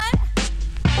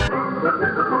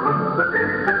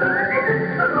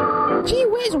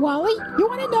Wally. You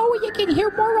want to know where you can hear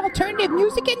more alternative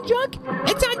music and junk?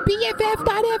 It's on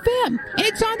BFF.FM, and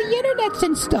it's on the internets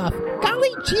and stuff. Golly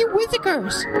gee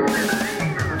whizzikers.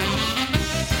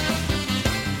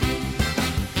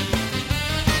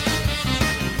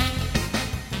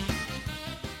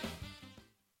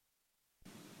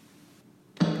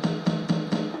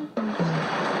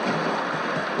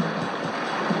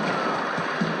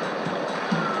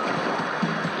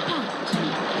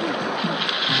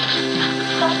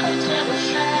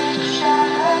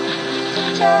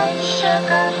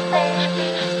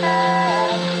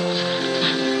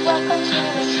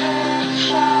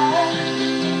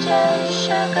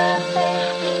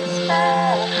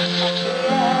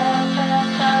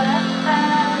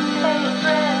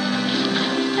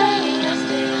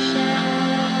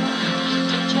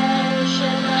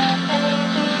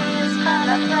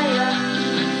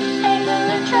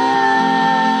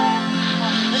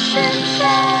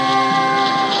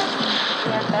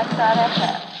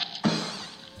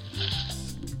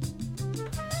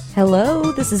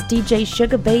 Hello, this is DJ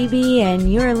Sugar Baby, and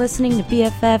you're listening to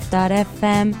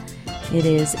BFF.FM. It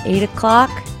is 8 o'clock,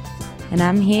 and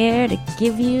I'm here to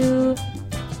give you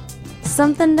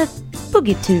something to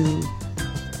boogie to.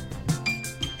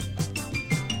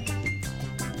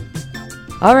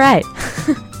 Alright.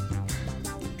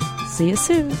 See you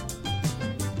soon.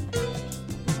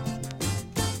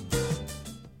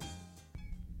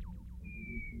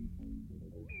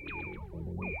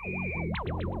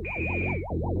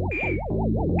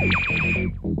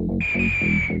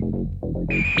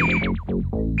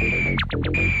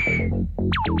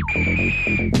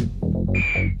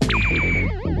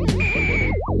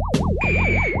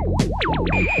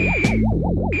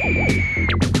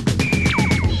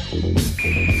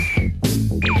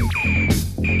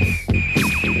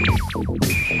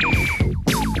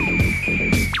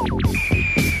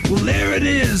 Well, there it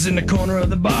is in the corner of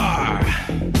the bar.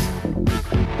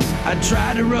 I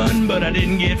tried to run, but I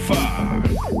didn't get far.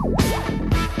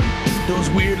 Those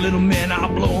weird little men,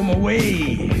 I'll blow them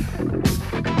away.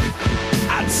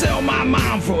 I'd sell my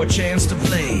mom for a chance to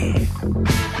play.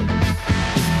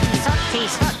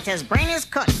 He's hooked, his brain is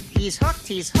cooked. He's hooked,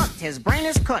 his brain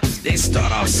is cooked. They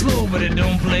start off slow, but it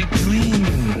don't play clean.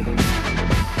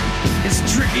 It's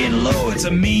tricky and low, it's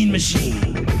a mean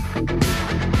machine.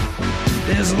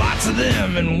 There's lots of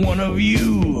them and one of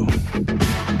you.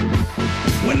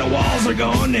 When the walls are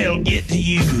gone, they'll get to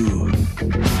you.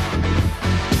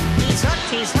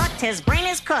 He's hooked, his brain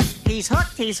is cooked. He's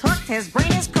hooked, his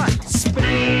brain is cooked.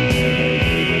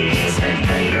 Space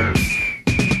Invaders.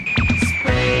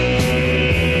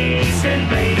 Space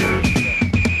Invaders.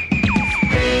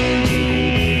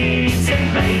 Space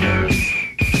Invaders.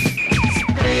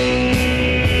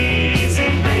 Space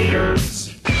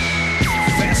Invaders.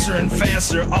 Faster and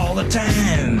faster all the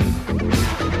time.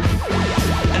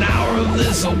 An hour of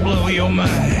this'll blow your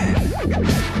mind.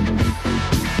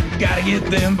 Gotta get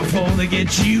them before they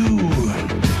get you,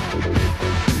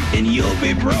 and you'll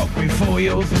be broke before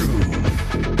you're through.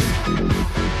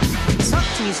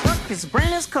 He's hooked, his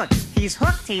brain is cooked. He's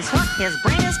hooked, his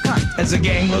brain is cooked. As the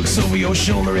gang looks over your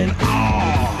shoulder in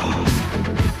awe,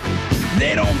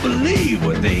 they don't believe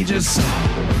what they just saw.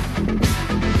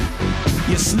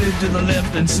 You slid to the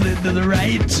left and slid to the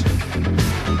right.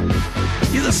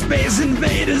 You're the Space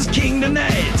Invaders king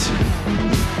tonight.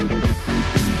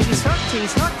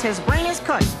 He's hooked, his brain is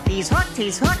cooked. He's hooked,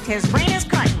 his brain is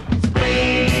cooked.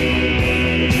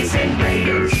 Space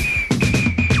Invaders.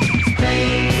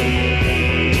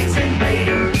 Space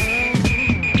Invaders.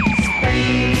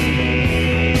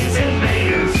 Space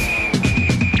Invaders.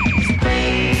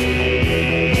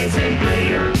 Space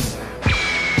Invaders.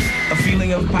 A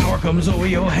feeling of power comes over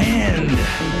your hand.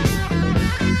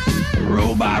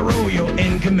 Row by row, you're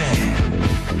in command.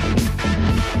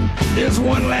 There's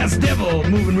one last devil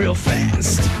moving real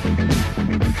fast.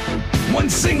 One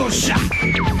single shot,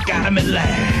 got him at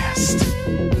last.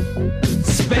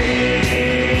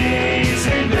 Space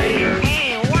Invaders.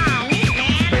 Hey, wow, neat,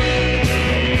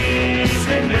 man. Space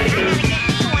Invaders.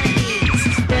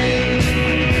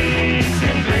 Space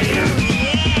Invaders.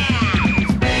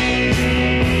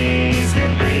 Space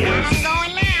Invaders. I'm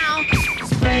going now.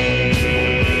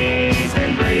 Space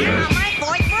Invaders. My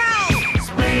boy, bro.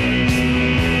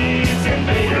 Space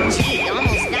Invaders. Gee,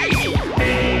 almost got me.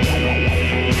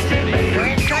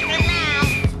 We're cooking now.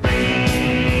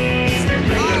 Space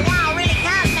Invaders.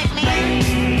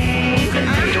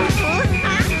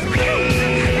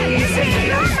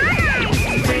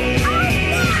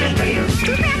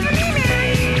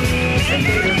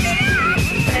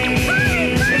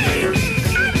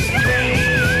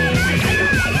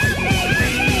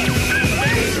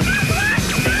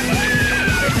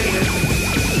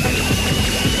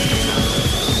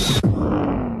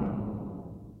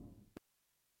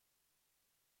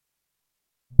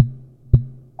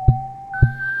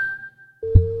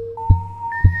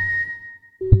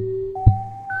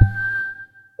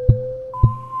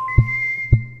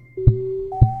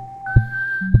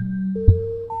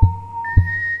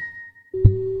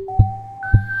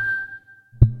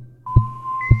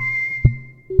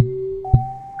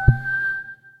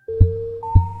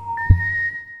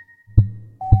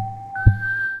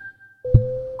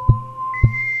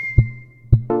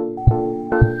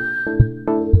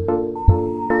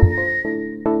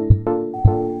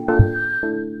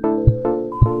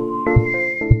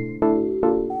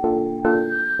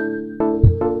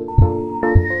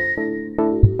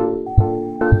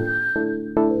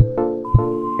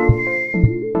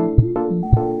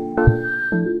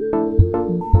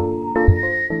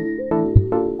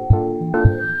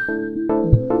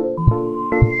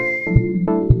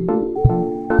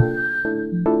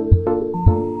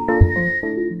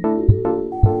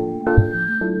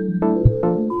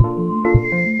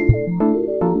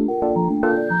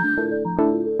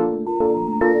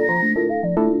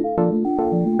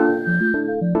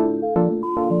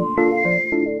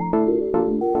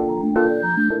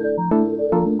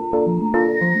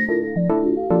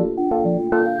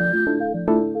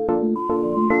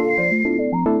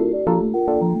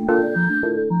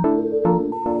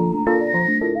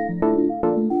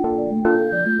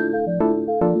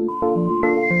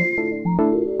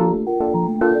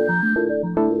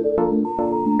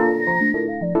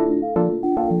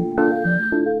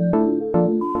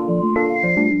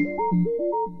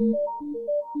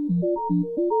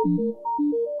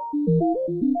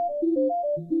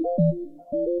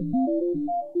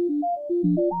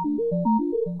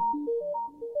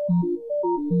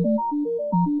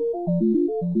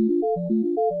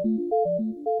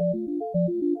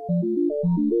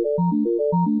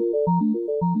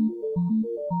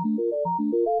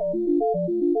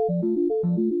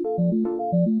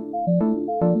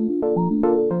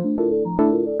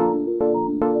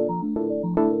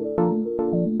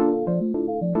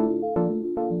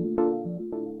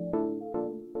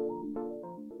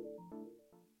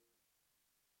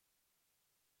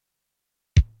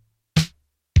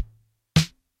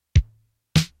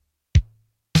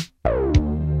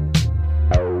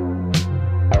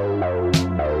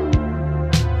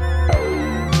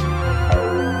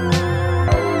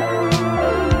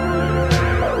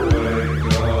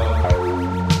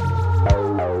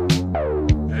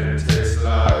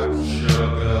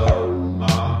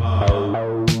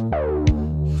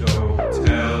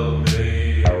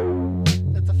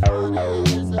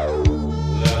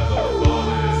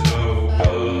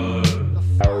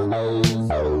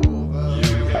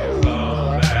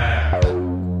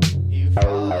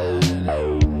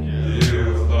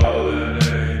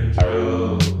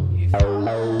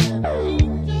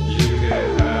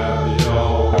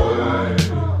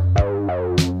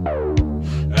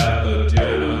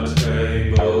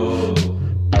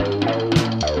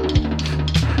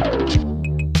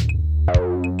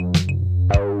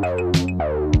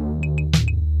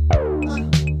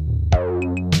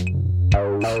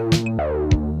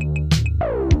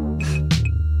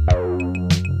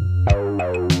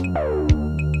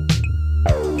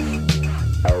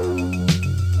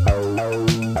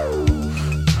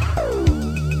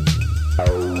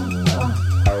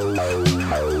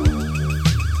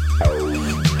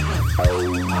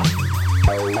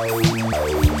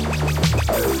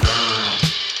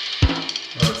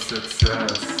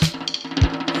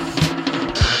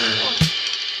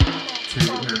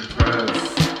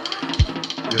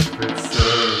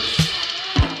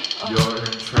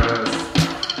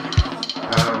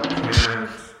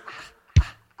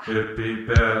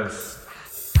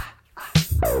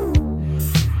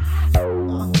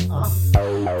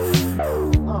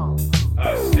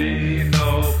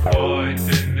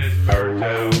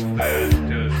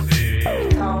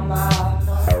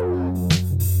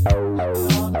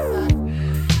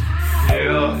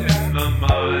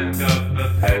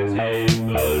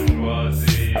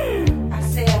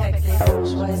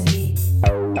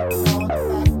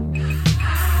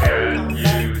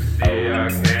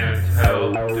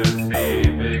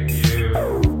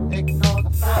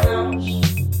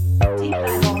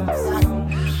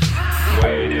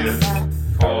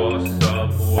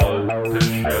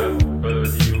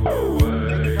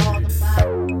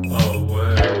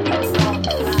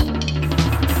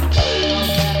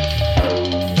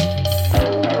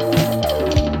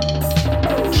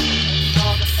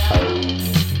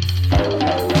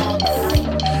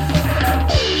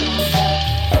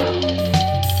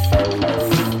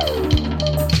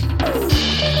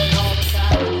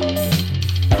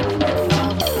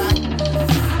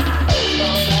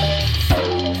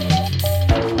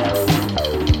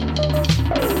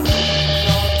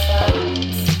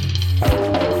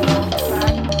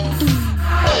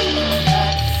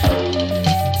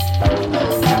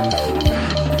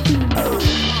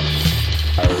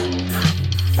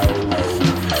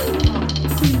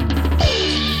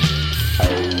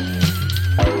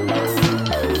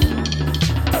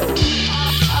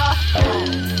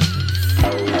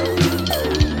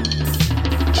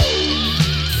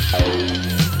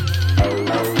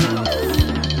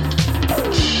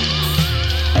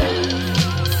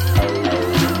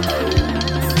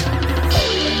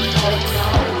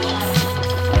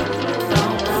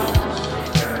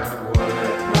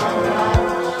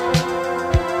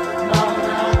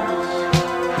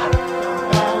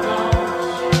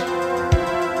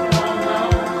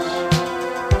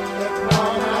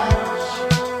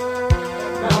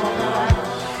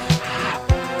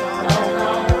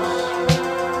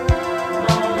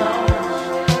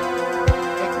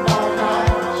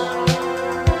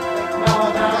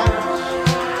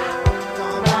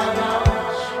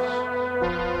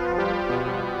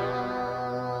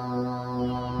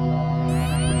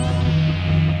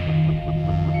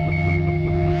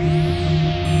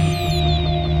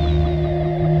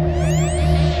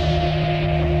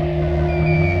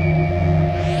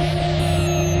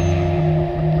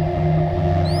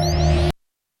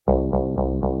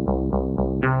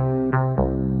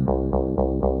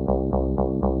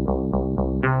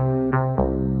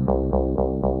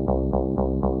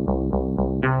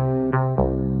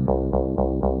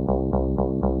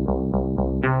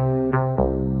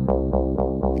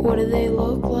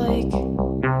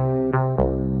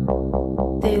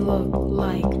 They look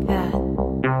like that.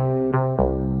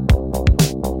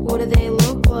 What do they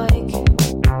look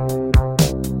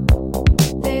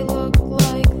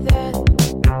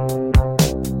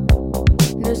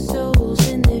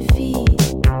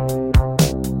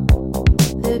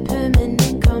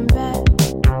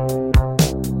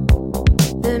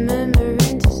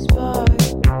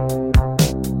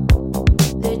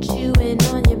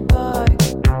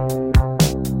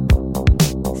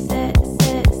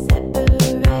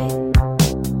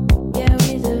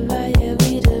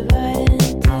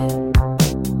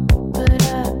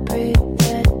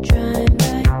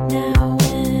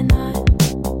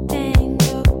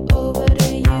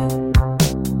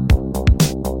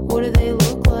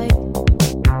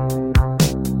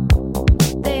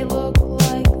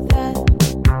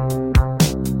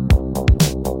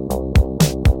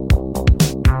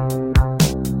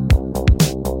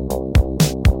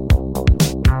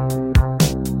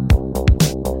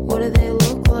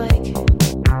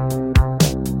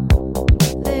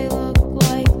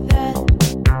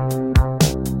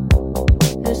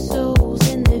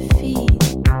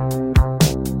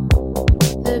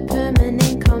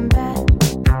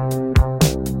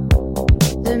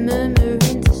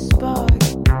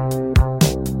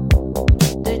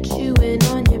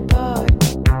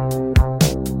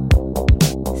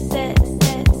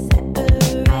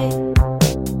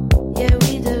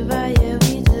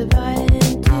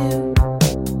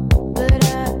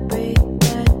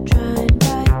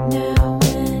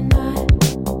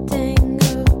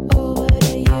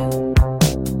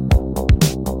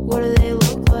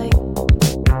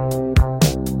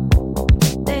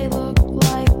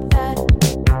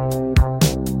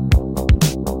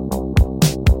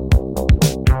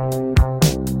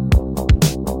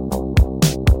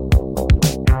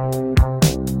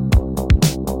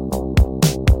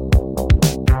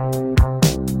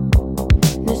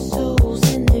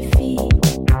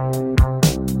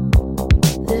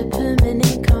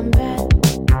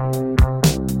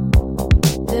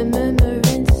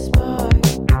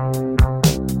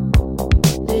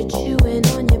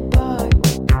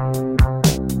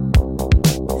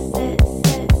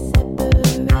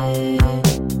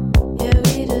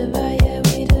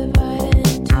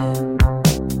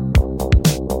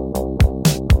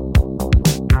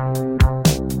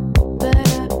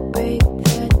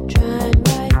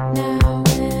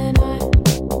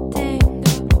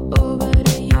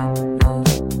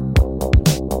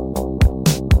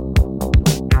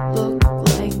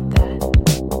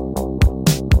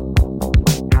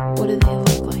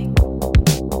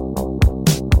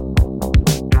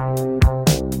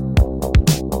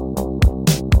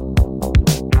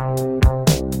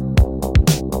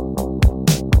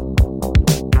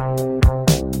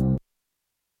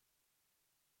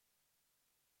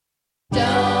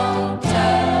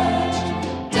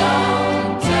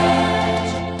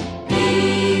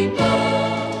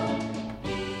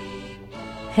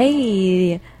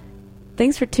Hey,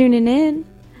 thanks for tuning in.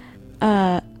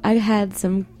 I had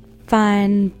some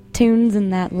fine tunes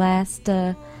in that last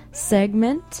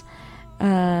segment.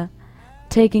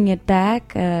 Taking it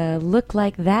back, Look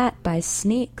Like That by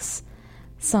Sneaks.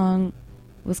 Song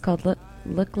was called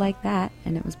Look Like That,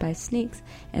 and it was by Sneaks,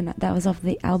 and that was off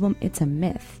the album It's a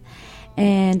Myth.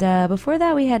 And before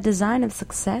that, we had Design of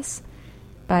Success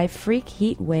by Freak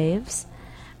Heat Waves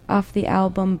off the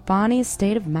album Bonnie's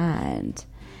State of Mind.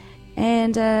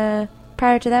 And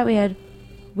prior to that, we had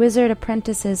Wizard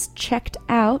Apprentice's Checked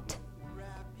Out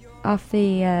off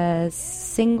the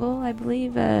single, I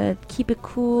believe, Keep It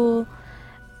Cool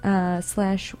 /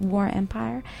 War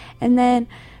Empire. And then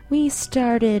we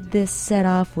started this set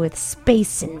off with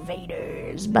Space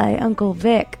Invaders by Uncle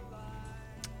Vic.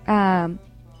 And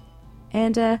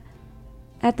at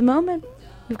the moment,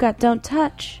 we've got Don't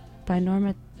Touch by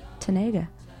Norma Tanega.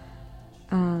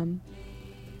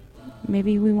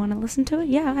 Maybe we want to listen to it?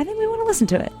 Yeah, I think we want to listen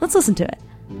to it. Let's listen to it.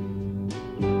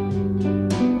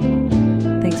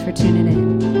 Thanks for tuning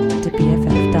in to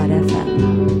BFF.FM.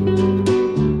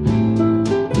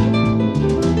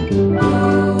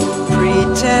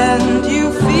 Pretend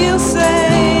you feel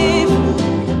safe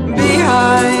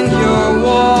behind your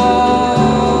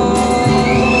wall.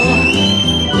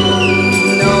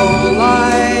 No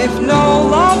life, no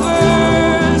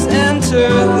lovers enter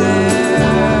there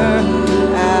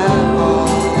at all.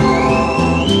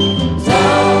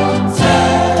 Don't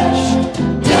touch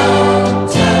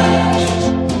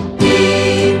people.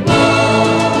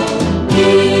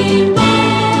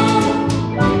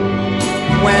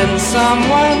 When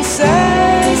someone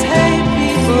says, hey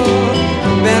people,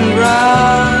 bend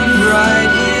round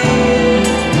right here,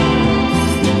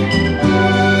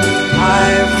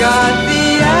 I've got the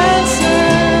answer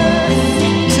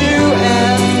to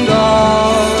end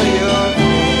all your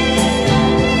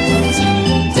fears.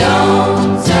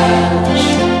 Don't touch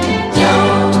people.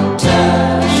 Don't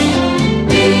touch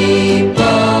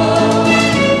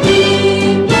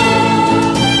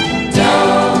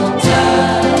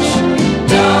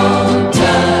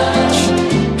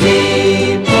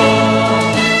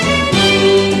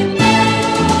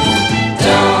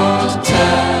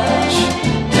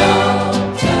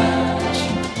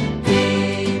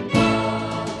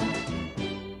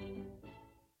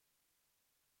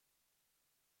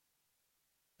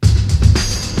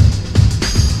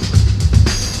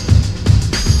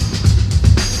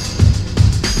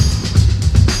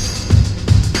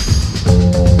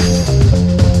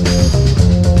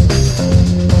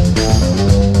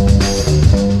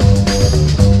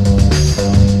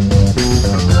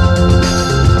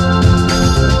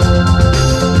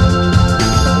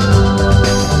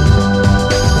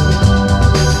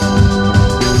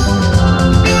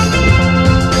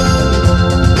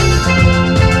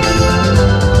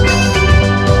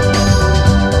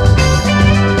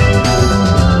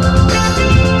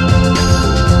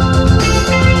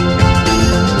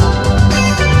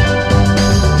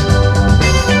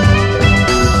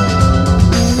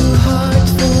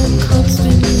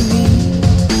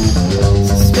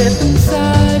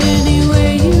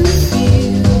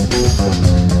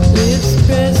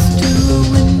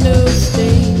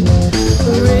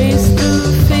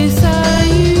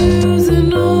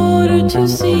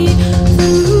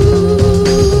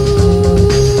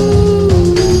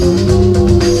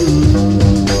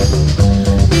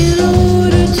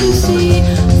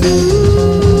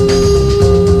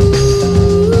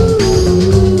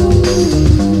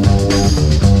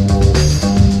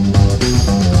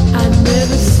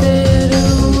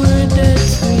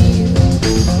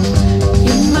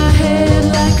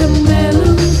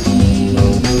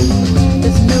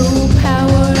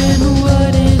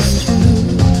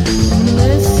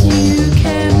Unless you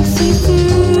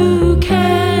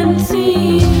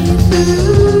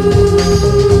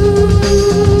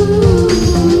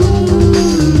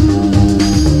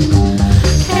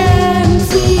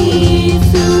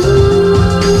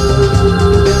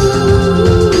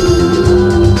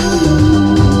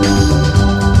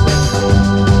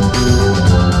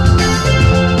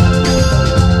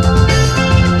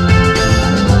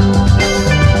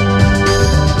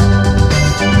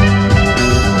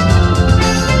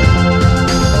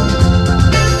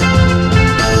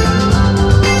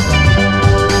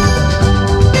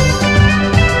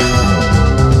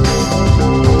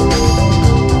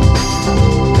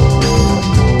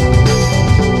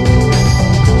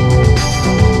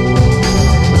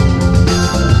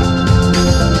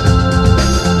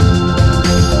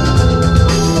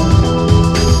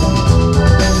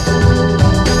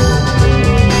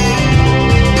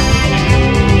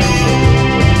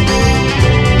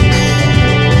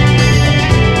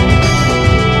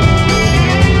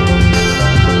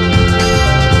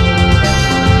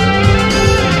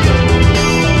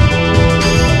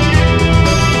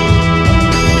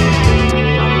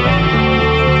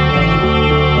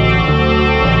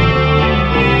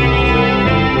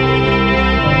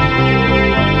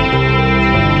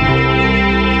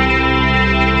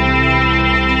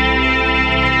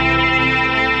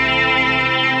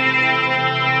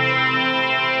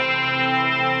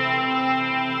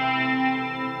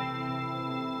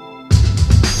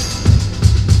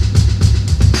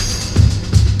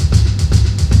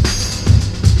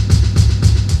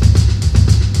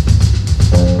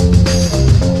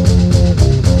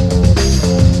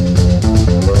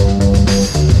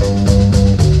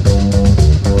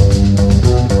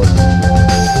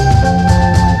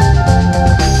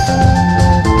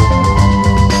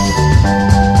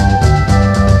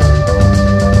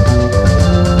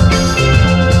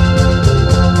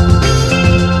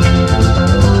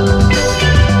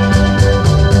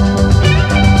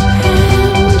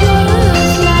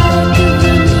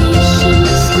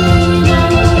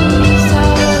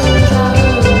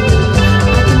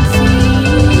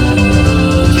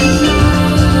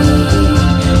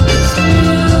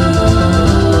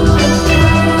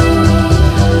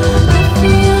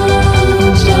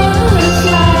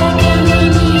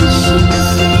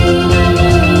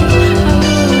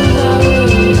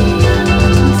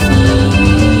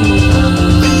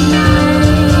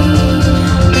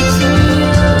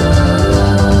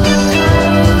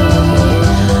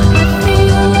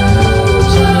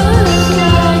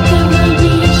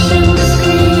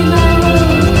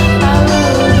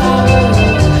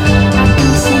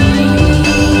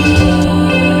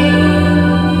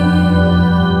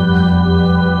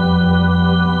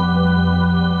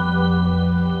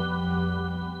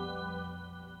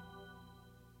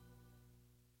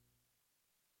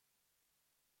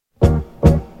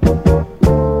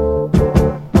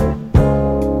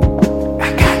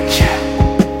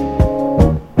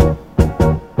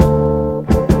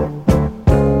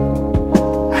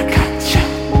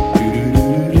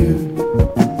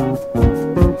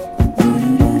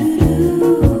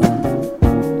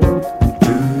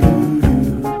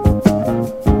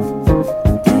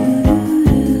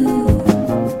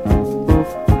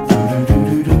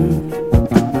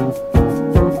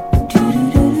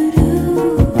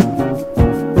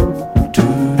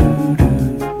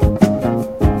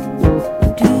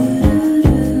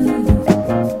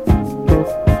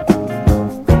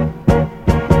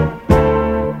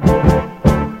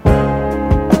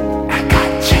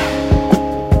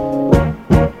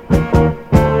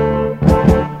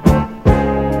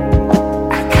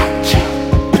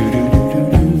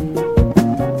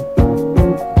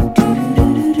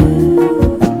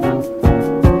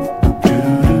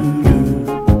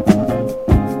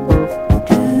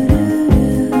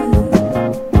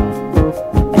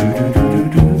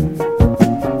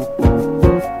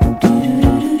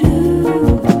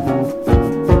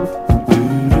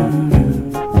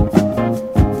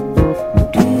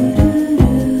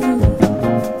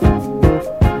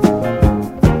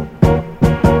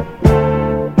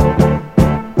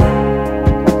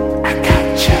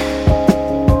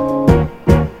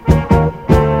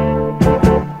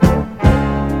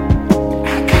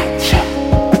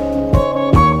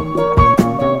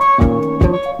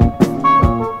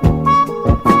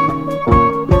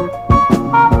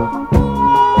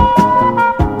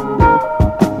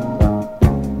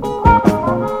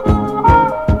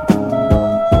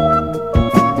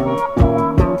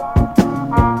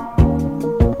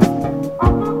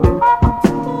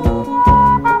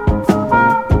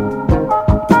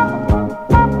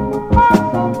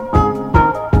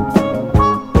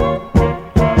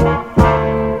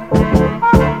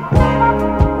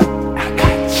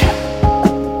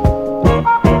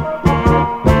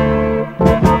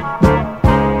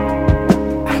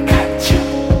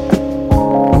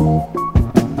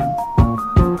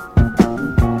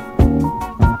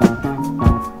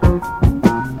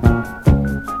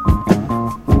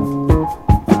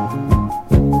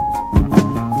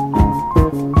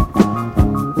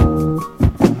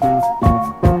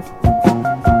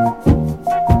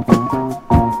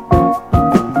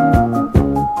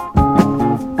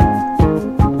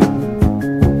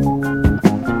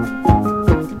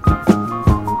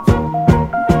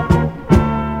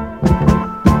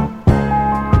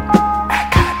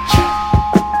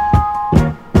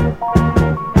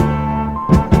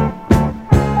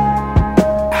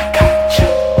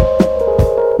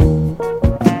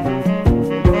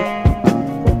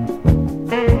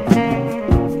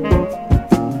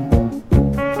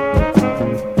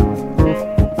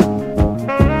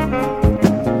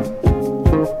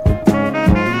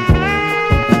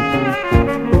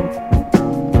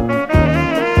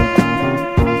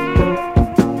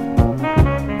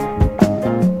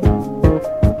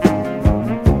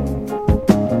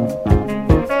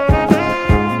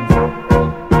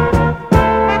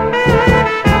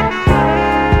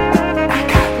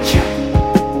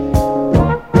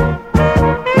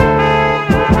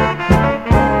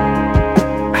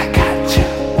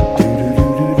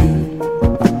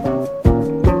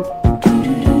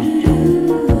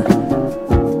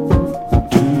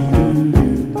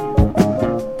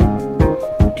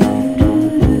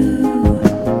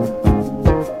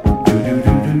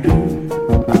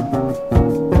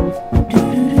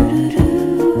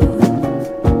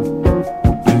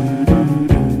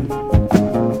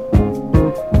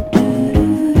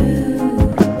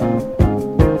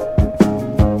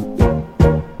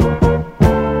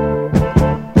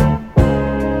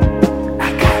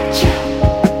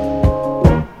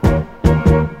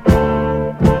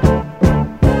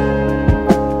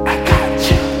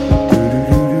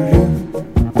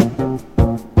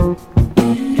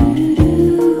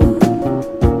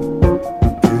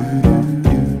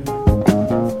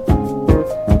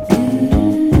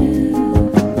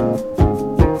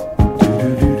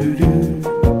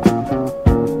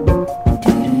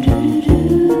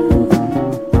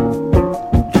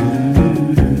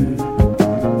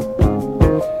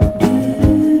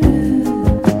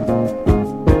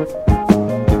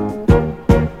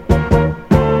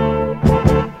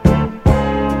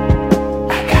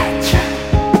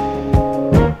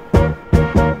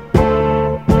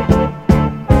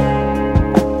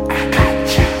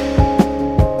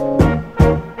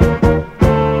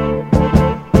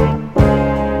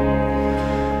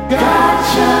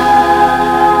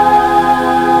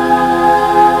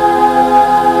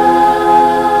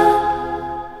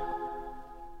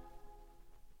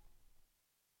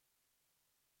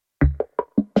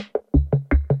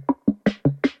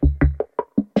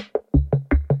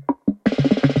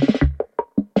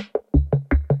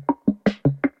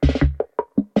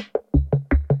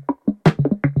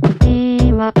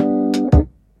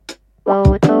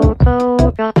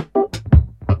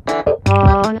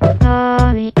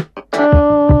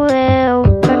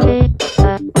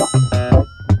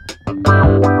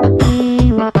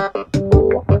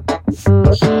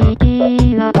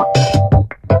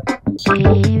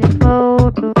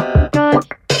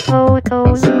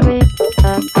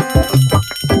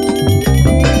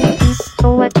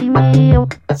君を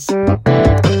捨て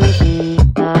くし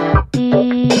た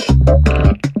いリ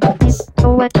ス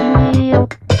トは君を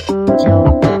侮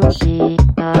辱し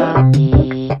たい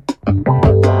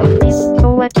リス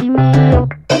トは君を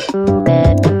区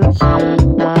別し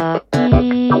た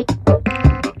い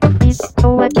リス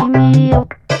トは君を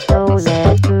拒絶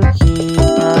し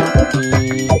た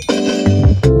い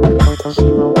今年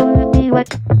も海は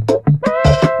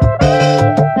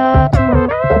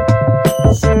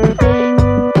すで迎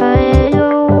え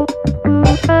よう迎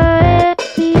え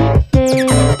にて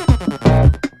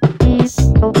リ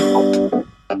スト手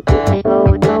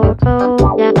をどこ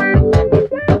や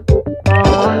あ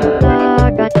んた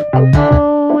が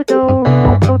踊る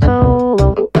こと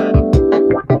を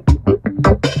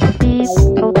リス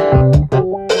ト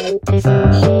手不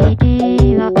思議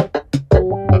な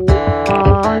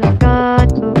あんた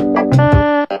と語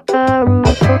る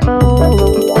ことを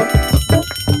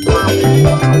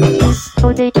リス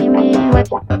トで君は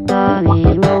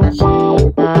何もし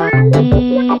ない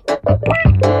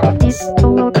リス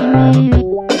トの君に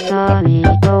何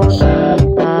をし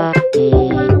ない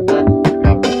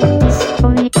リス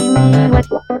トに君は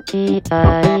期待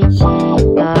し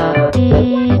ない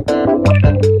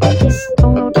リス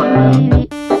トの君に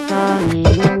何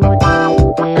も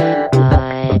求めな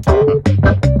い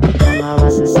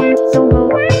回す心臓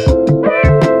を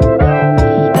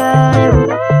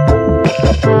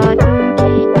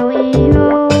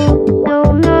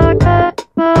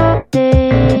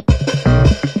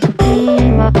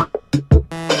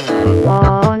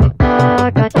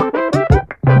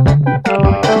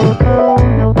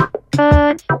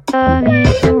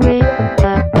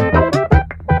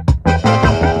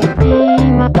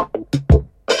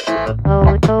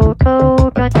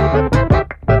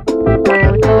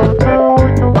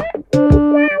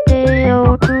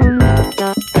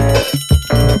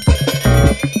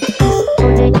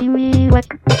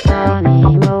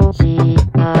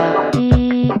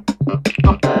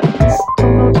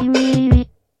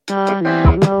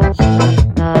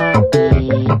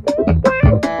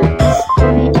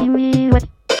君は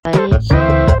愛し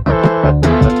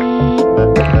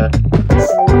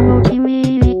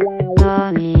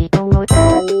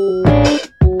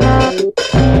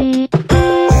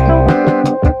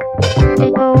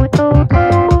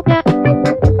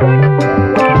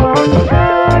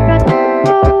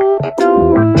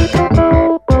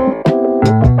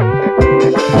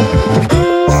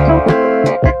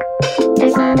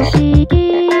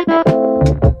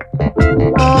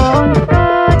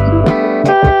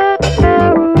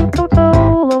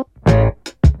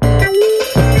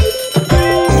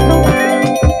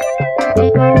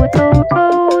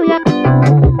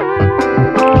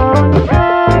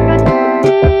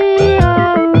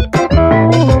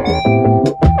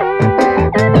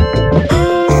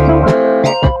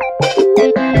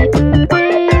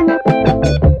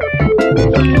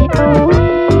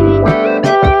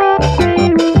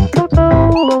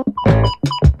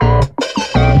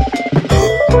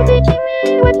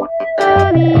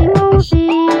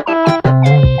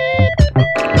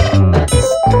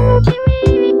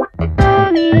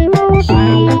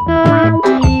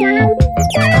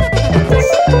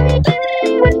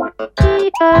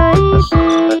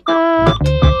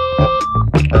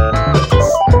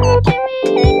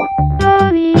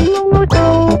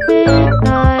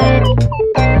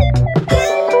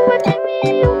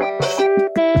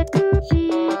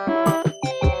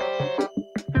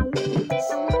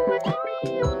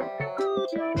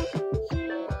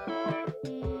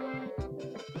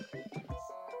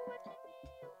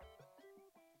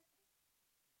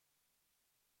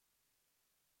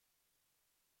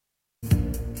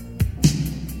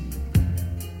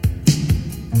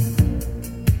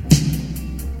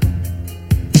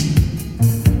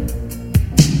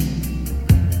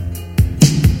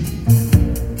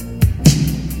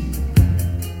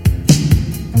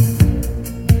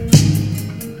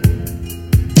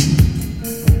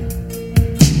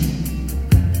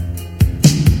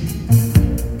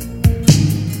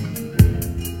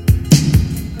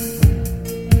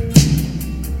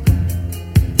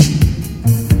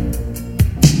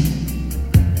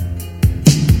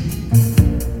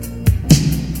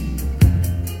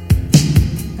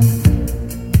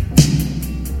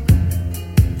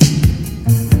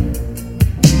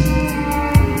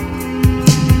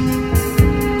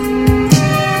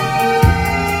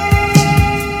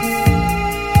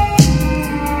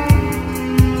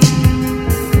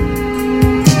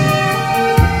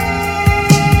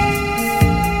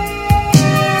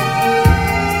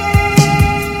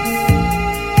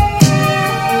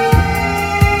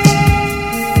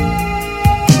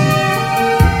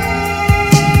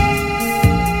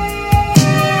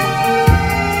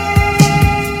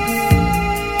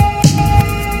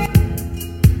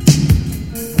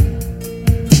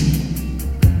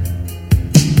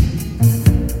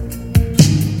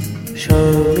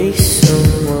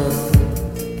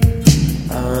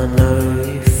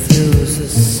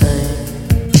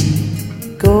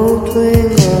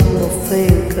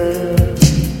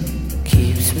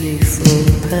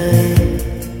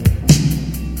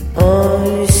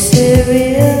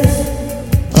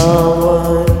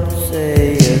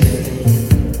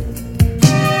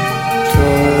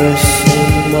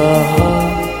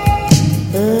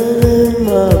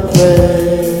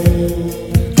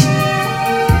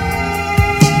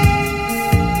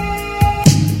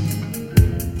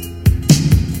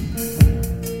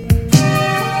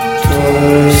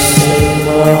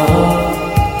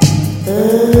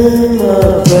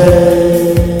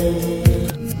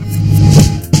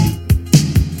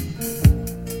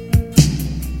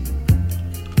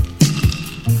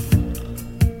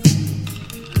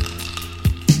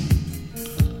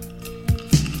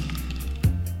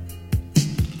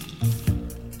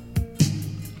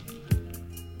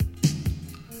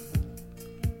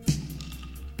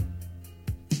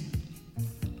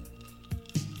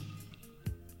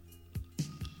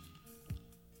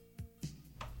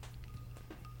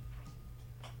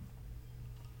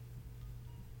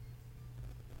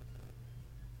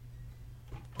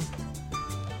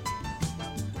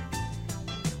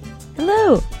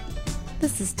Hello,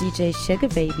 this is DJ Sugar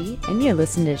Baby, and you're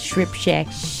listening to Strip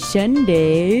Shack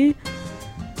Sunday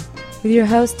with your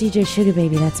host, DJ Sugar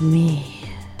Baby. That's me.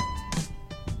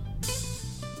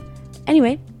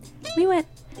 Anyway, we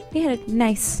had a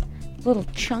nice little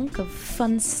chunk of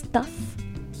fun stuff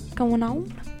going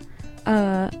on.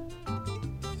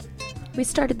 We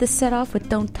started the set off with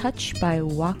Don't Touch by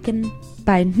Norma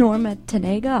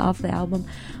Tanega off the album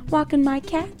Walkin' My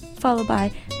Cat, followed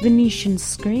by Venetian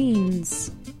Screens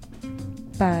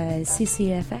by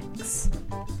CCFX.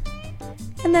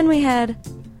 And then we had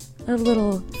a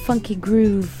little funky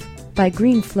groove by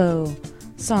Greenflow,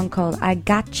 song called I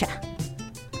Gotcha,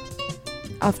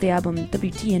 off the album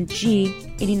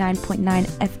WTNG 89.9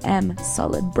 FM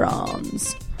Solid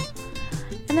Bronze.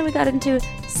 And then we got into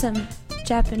some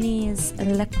Japanese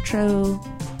electro,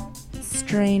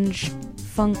 strange,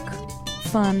 funk,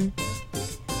 fun,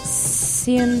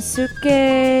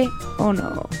 Shinsuke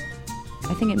Ono.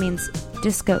 I think it means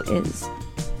disco is.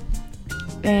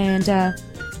 And that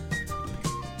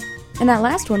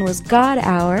last one was God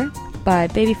Hour by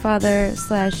Babyfather /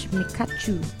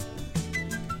 Mikachu.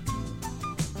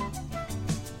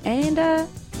 And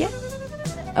yeah.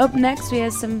 Up next we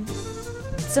have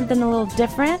something a little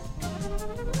different.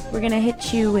 We're gonna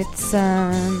hit you with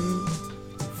some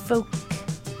folk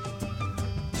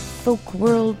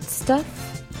world stuff.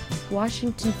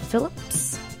 Washington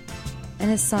Phillips and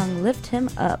his song Lift Him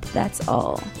Up, That's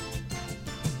All.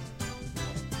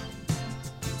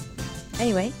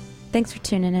 Anyway, thanks for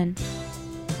tuning in.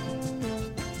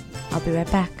 I'll be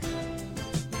right back.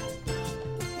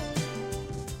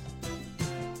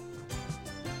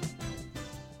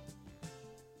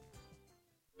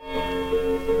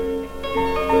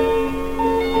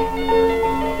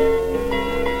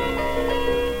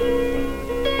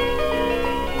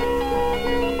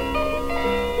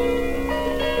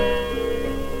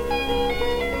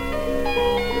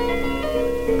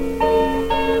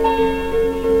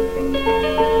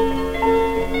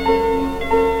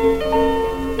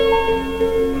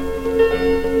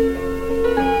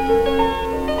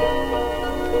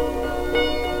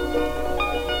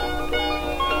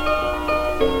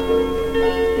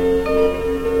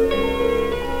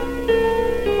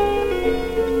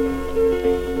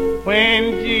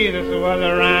 When Jesus was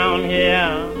around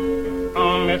here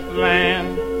on this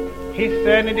land, he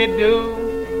said that he'd do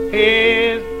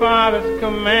his Father's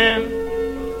command,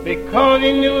 because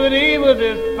he knew that he was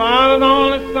his Father's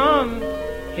only Son.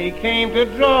 He came to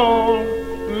draw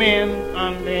men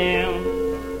unto him.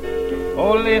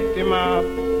 Oh, lift him up,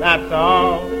 that's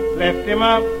all. Lift him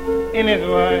up in his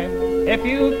word. If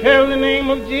you tell the name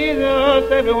of Jesus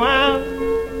every while,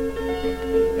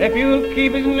 if you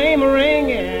keep his name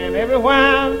ringing every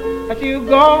while that you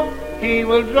go, he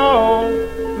will draw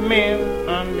men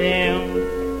unto him.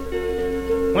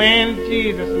 When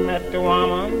Jesus met the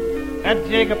woman at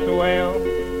Jacob's well,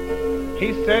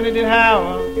 he said he did have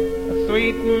a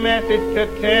sweet message to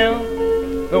tell.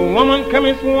 The woman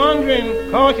coming wondering,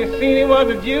 cause she seen he was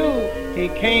a Jew. He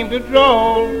came to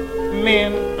draw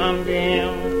men unto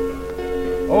him.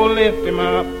 Oh, lift him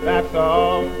up, that's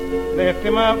all. Lift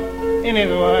him up in his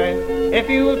word. If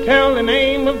you'll tell the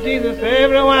name of Jesus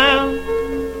every while,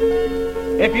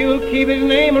 if you'll keep his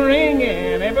name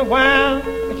ringing every while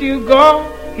that you go,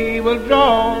 he will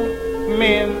draw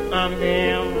men unto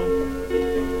him.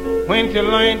 When she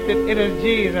learned that it is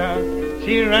Jesus,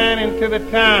 she ran into the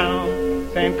town,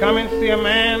 saying, come and see a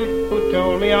man who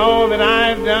told me all that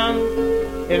I've done.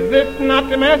 Is this not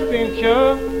the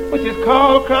messenger which is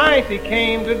called Christ? He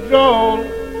came to draw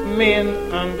men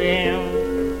unto him.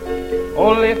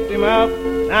 Oh, lift him up,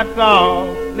 that's all.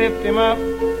 Lift him up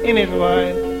in his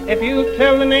word. If you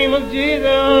tell the name of Jesus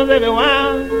every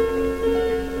while,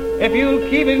 if you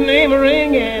keep his name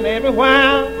ringing every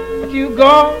while that you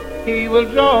go, he will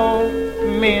draw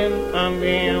men unto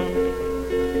him.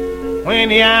 When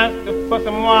he asked her for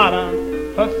some water,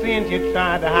 her sin she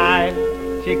tried to hide.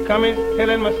 She come and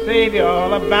telling my Savior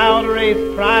all about race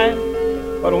pride.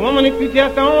 But woman, if you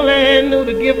just only knew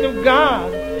the gift of God,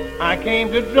 I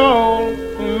came to draw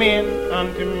men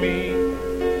unto me.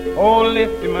 Oh,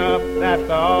 lift him up, that's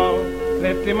all.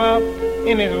 Lift him up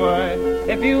in his word.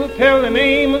 If you tell the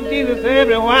name of Jesus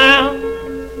every while,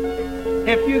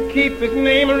 if you keep his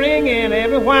name ringing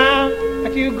every while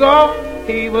that you go,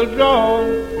 he will draw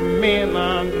men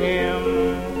unto him.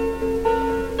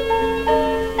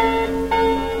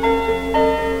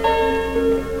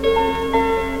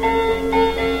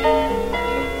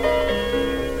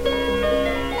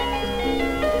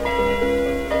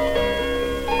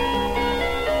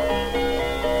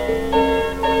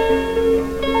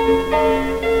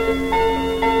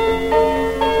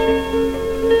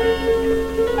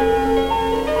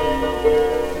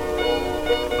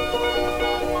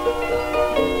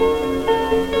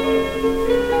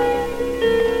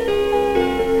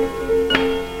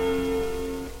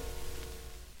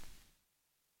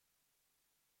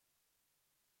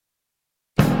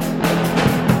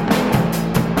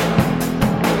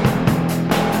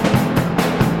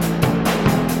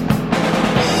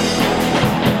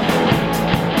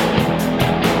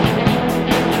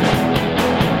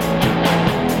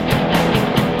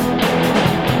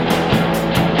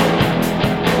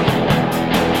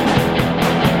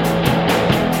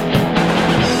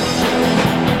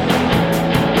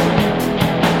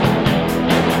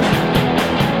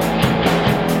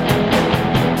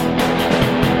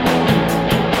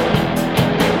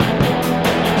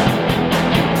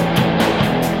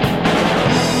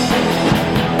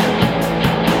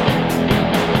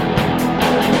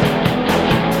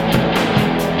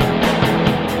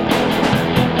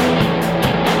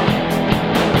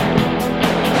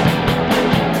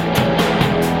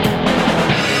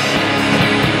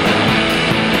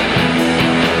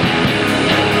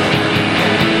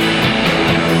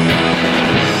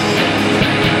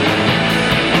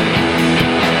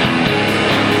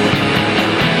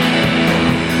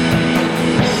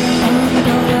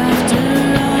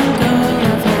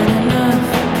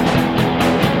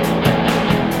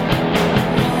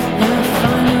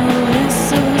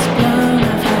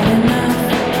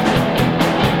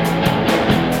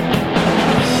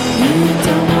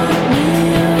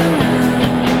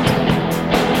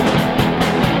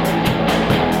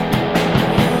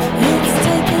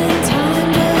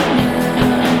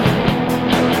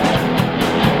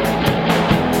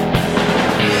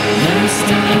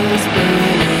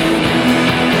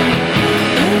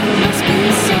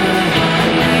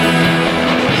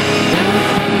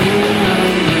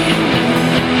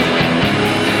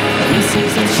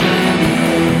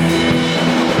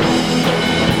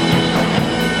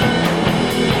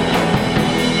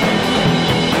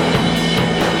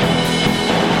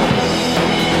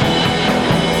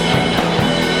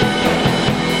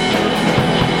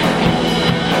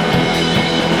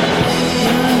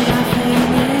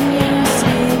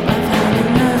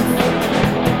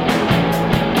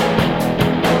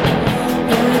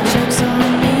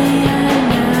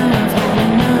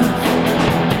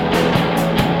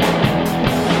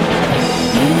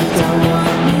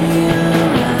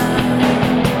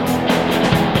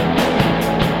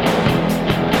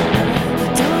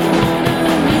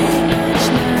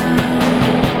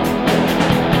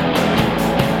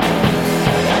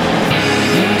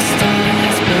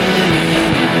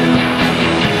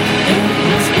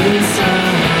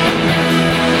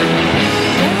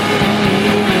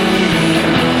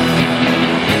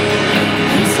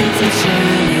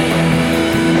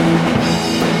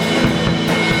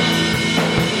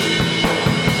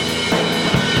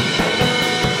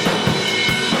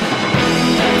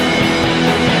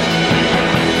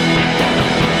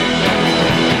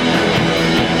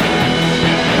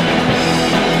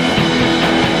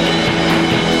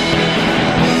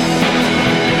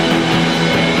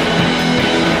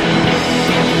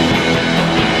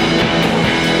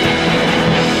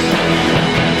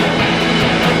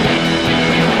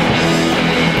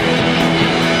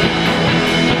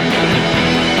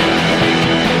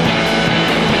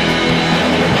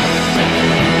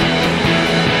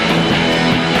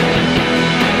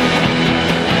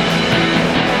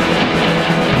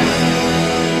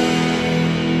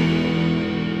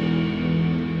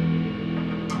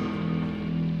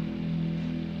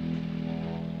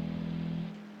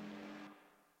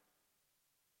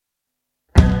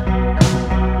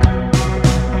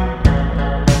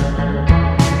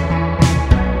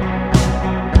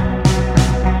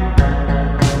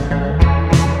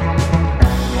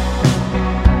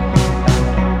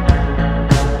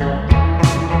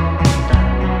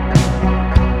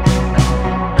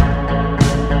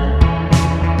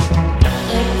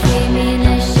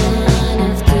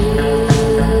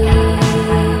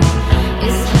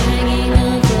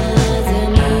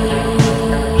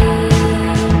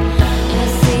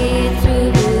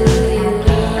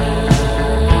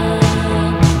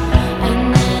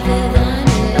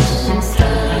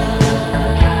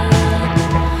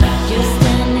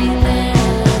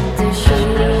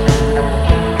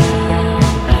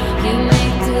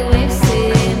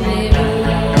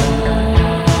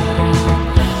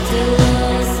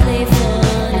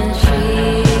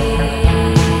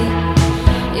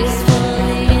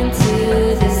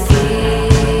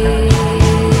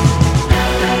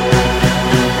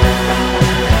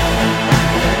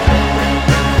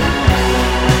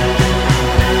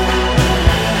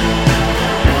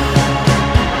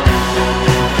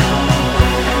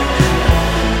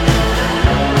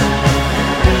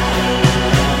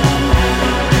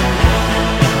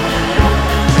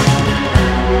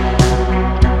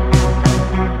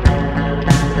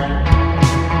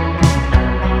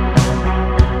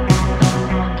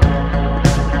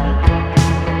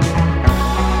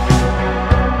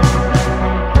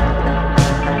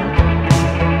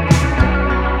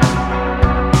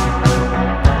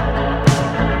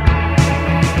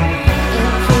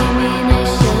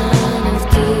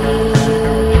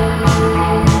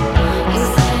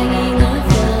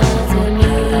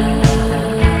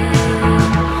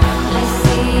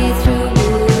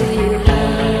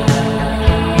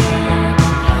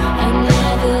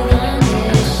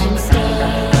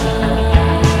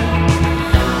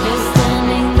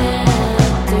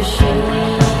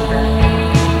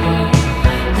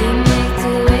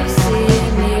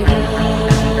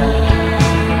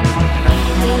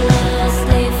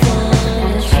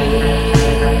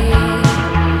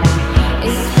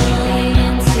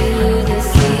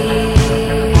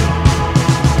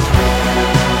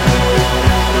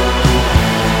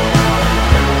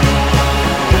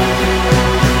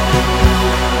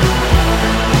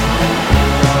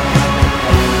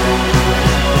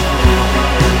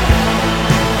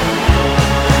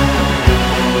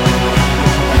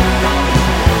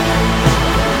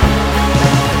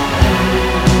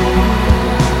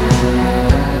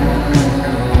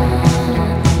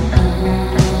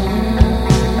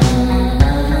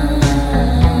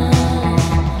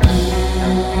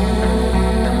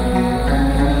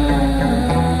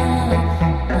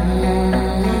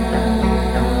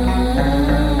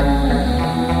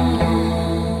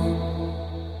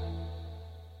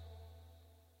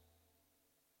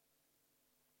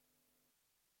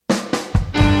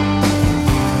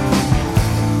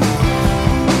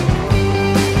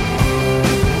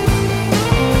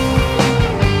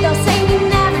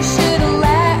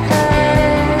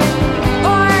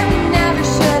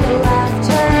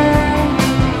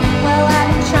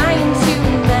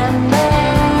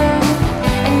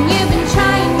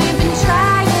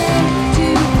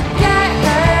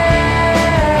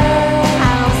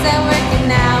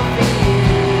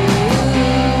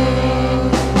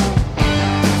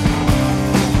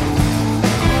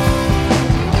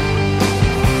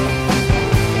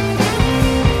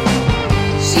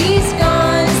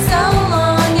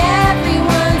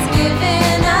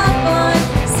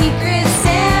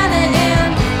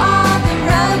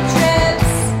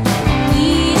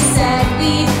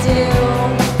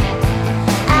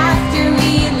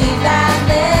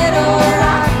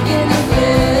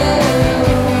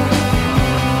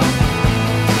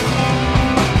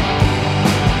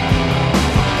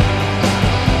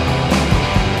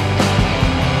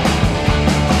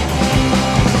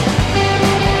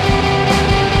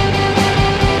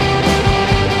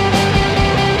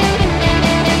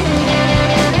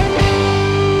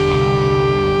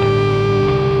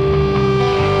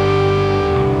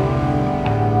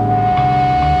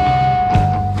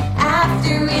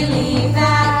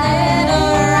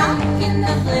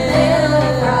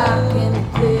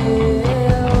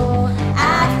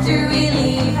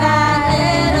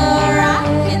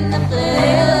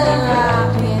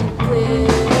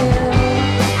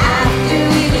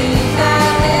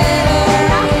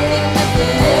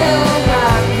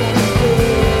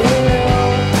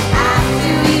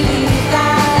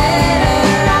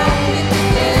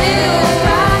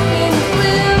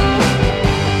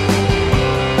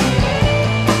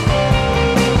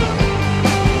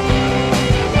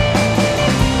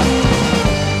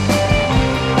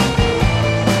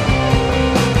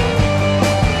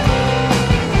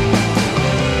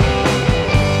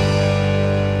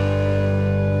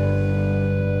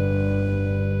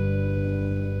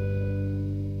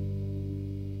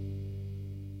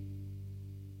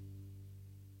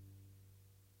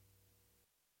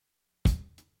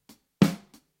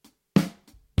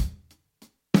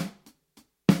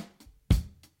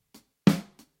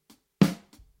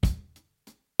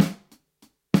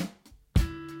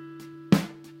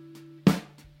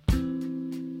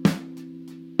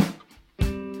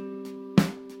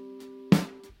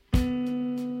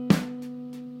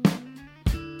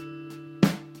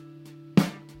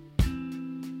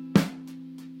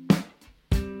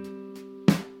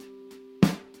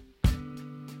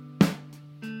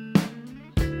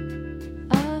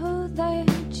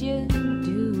 you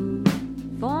do,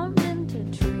 formed into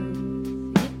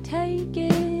truth. You take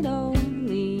it or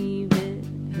leave it,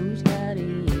 who's got to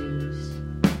use?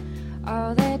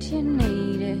 All that you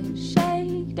need is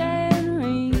shake and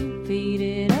repeat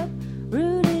it up,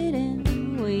 rooted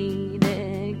and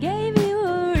weeded. Gave you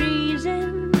a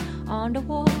reason on to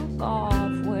walk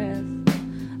off with.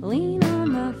 Lean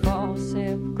on my false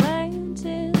hip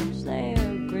glances,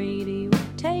 they're greedy.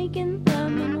 We're taking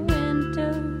them in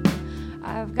winter.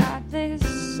 I've got this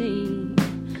seed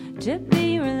to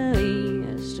be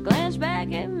released. Glance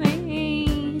back at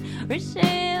me,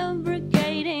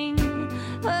 reciprocating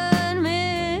 1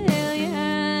 million.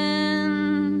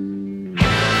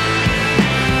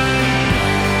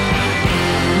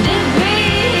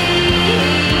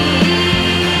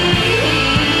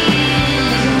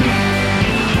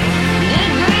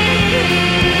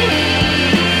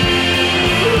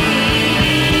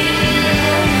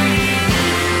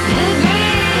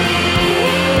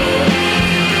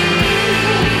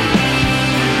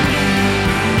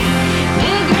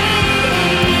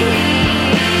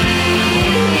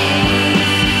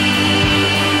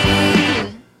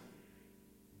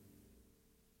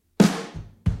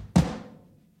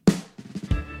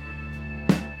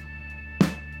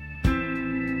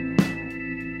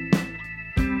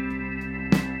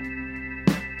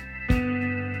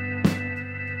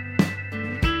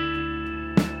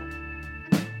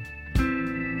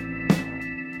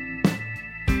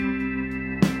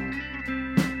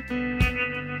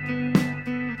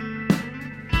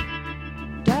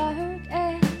 Dark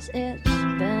as it's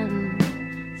been,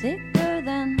 thicker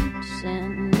than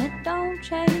sin. It don't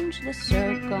change the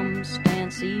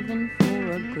circumstance, even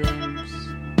for a glimpse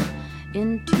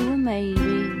into a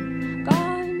maybe.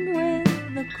 Gone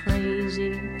with the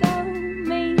crazy, go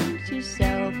meet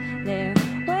yourself there,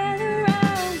 where the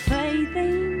wrong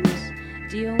playthings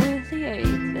deal with the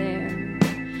eighth there.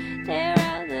 Tear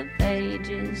out the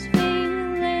pages,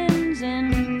 feelings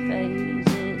and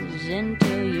phases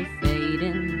until you're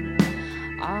fading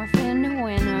off in the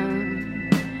winter.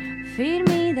 Feed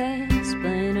me that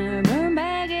splinter, burn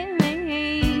back at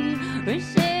me,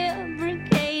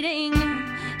 reciprocating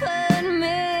 1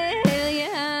 million.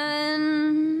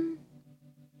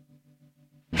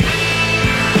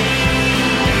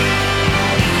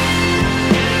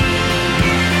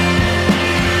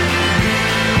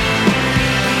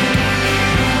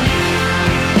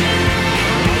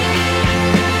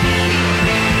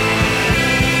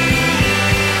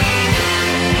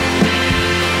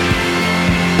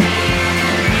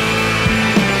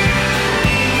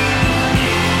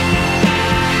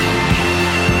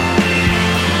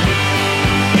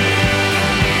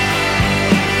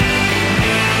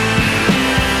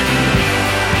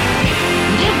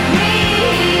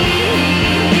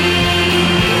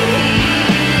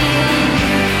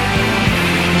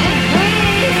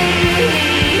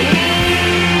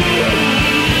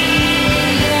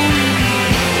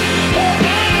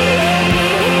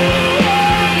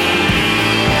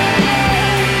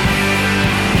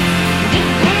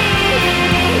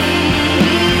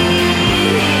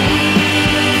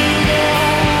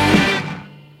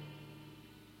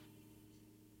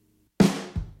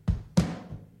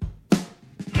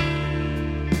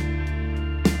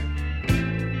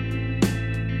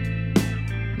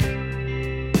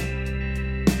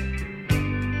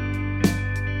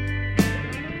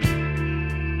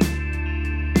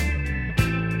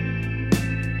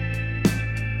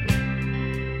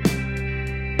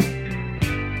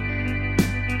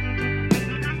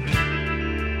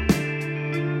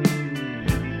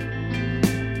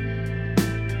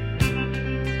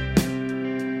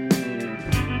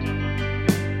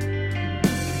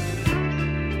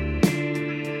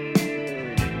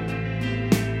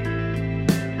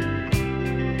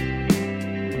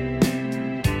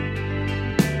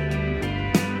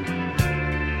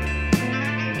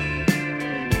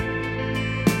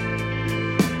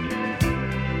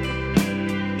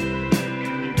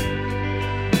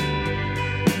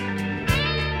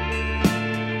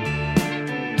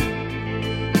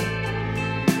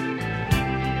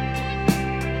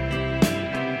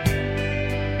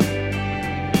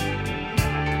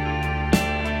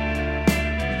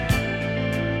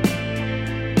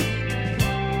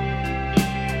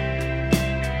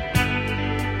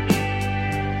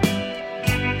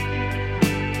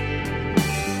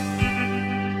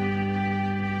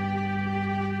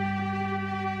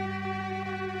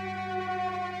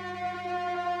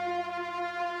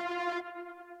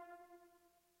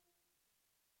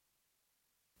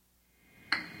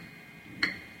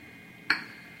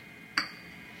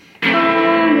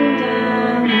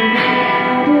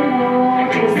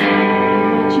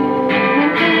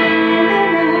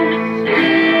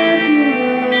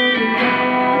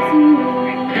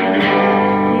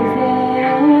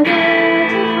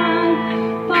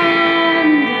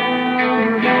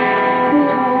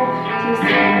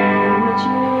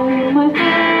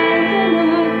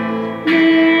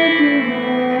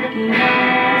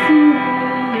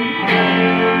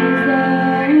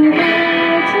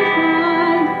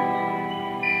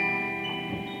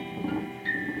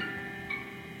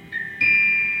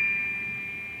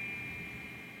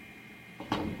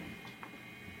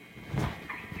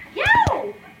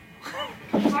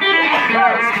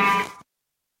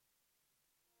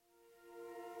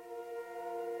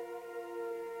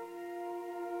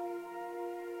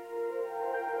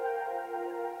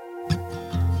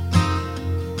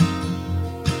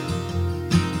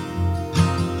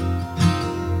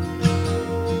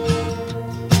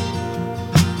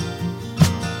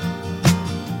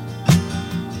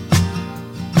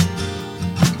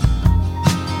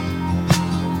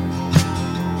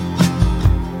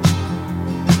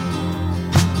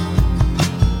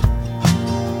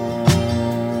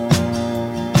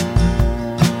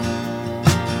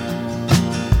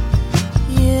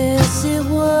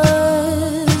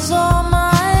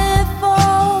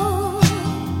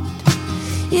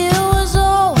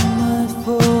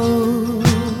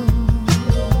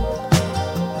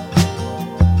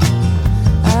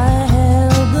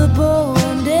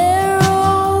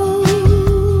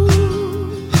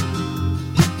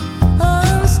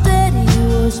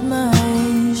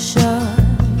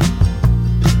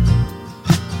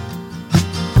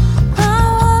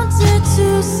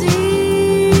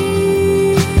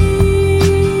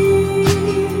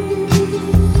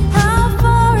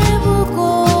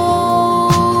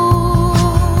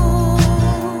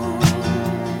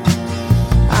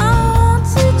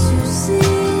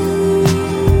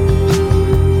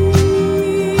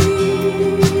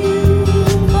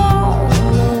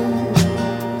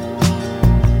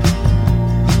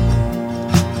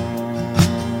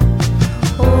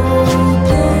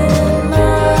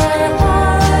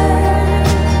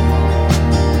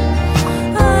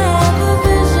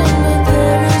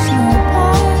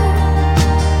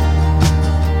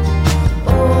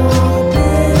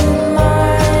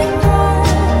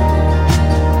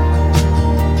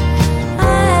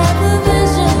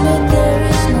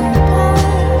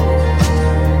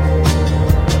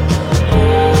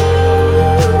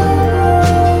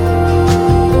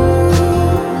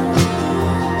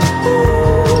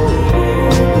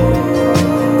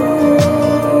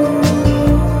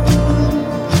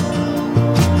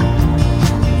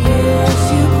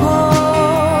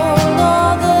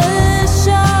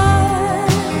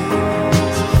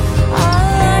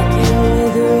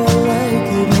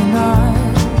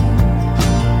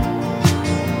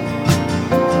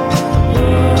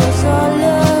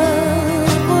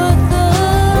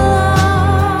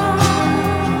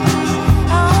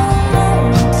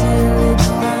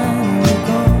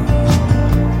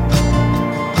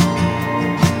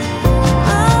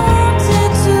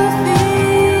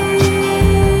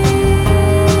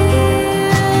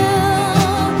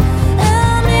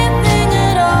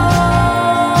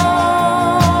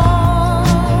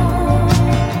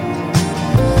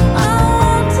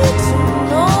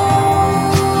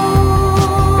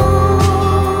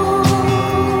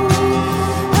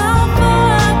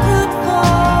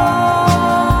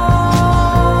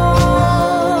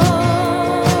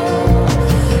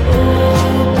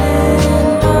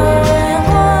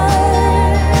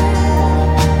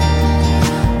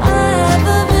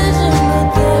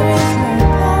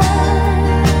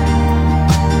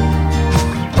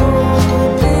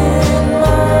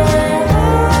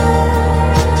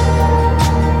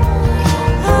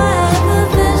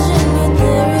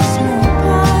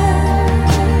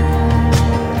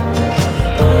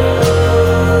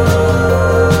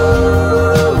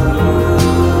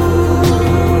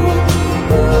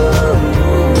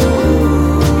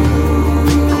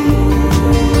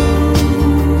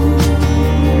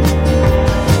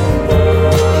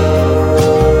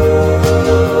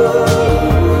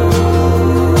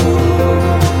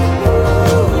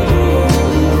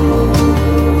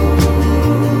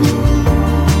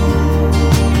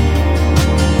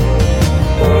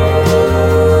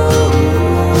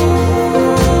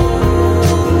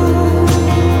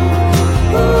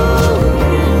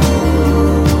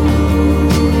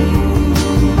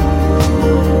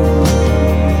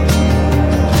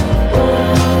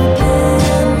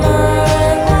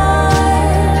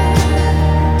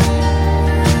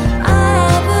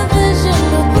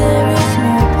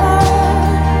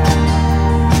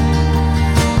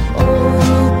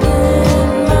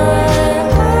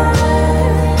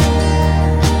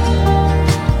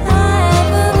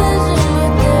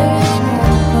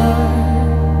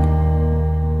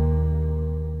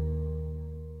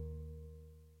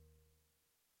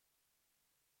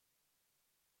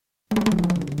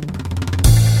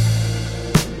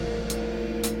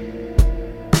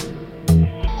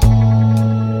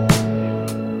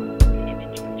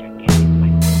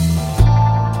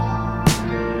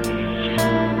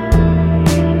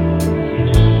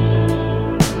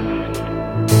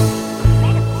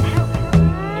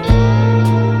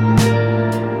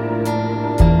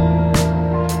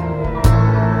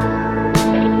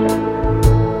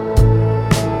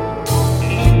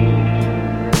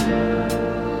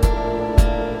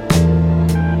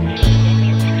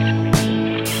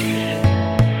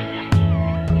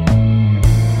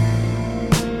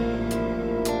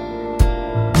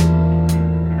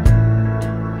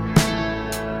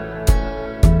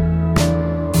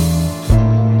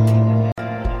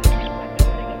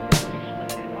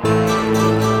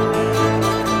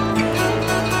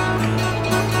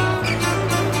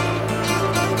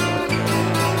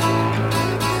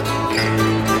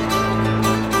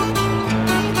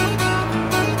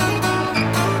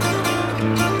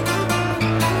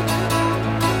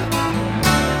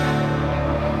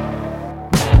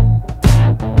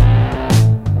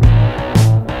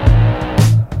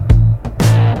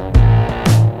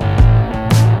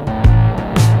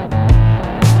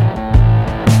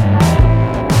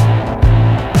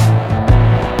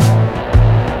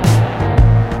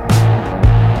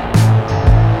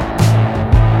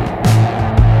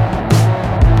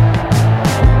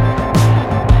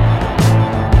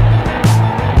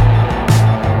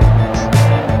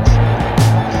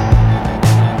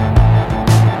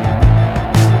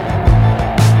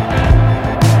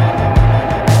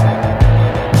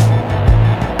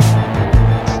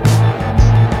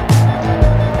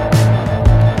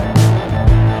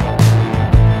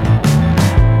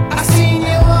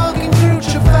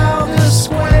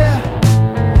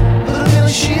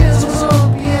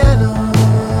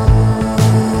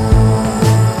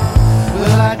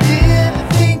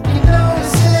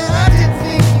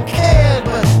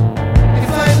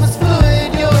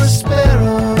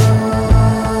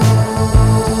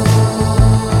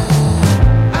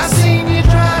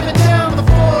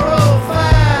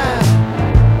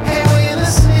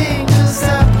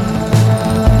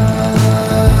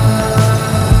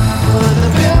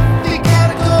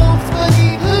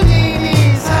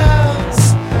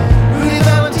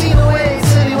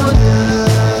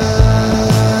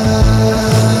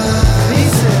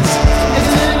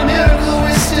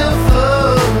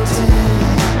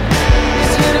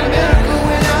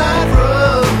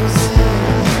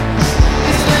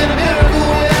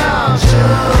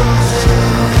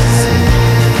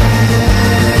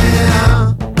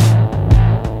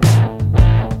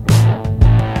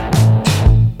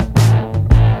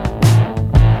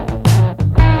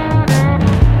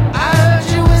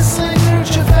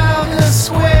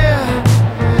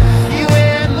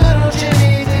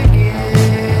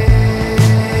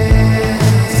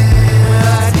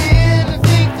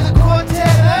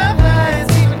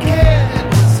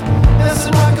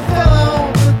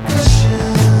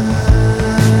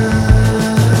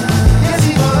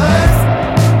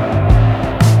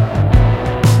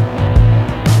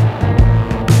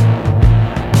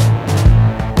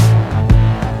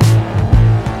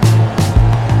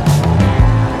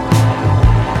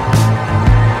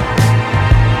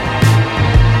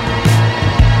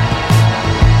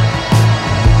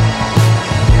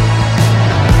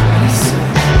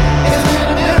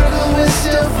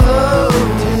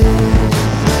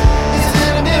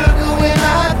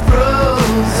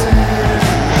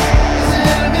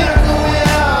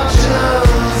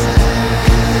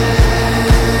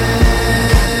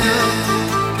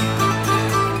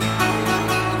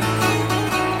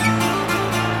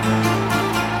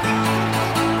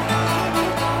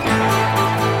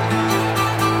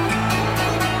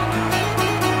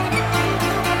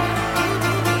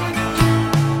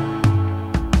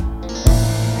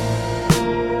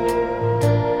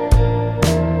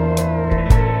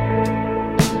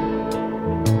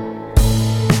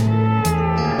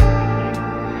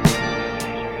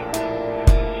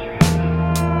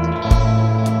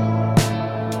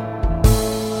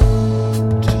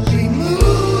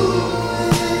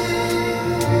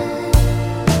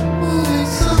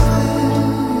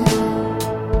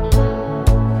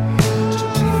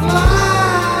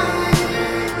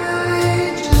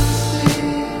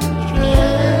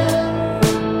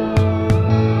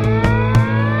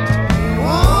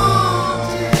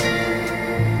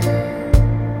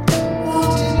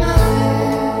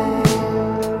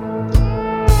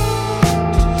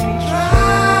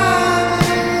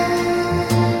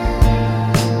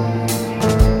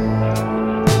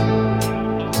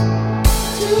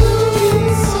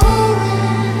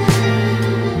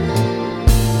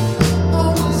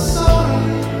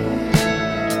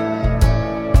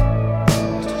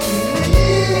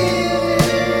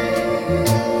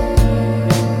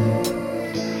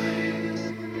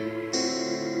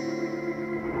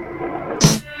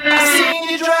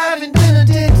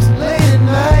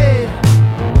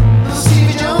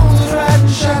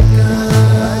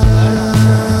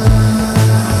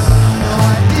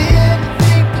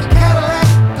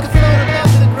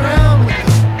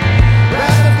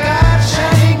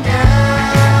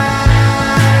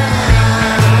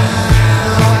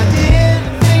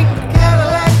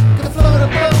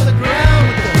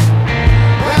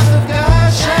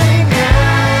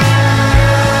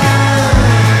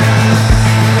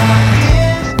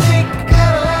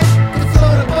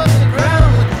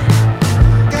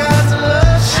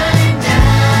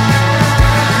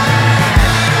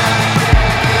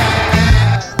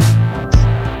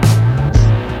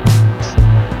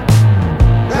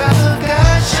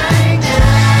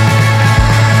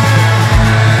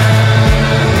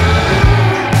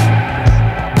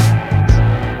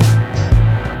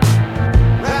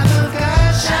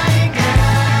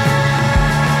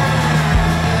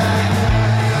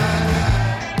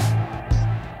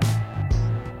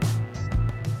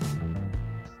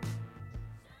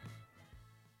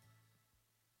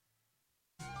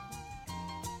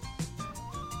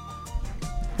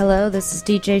 Hello, this is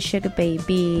DJ Sugar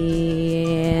Baby,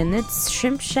 and it's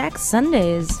Shrimp Shack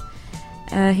Sundays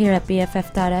here at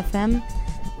BFF.FM.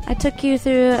 I took you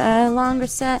through a longer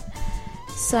set,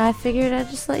 so I figured I'd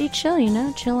just let you chill,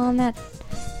 chill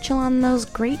on those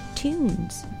great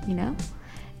tunes,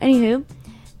 Anywho,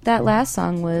 that last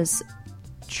song was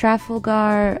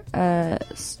Trafalgar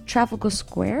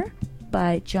Square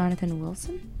by Jonathan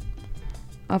Wilson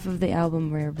off of the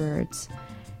album Rare Birds.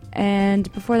 And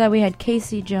before that we had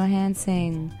Casey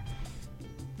Johansson,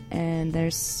 and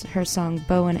there's her song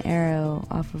Bow and Arrow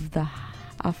off of the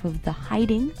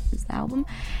Hiding is the album.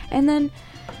 And then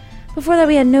before that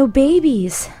we had No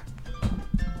Babies,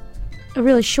 a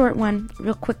really short one,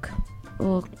 little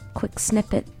quick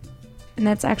snippet, and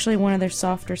that's actually one of their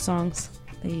softer songs.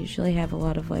 They usually have a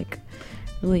lot of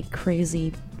really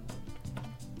crazy,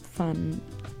 fun,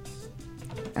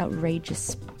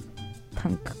 outrageous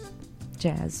punk,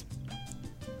 jazz,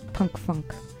 punk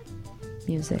funk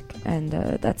music, and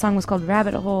that song was called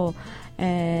Rabbit Hole,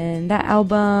 and that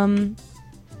album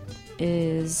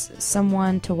is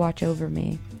Someone to Watch Over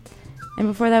Me. And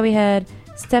before that we had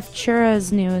Steph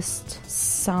Chura's newest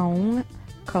song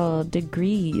called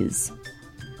Degrees,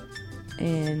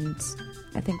 and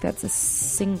I think that's a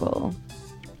single.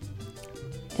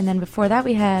 And then before that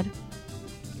we had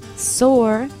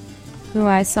Soar, who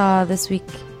I saw last week,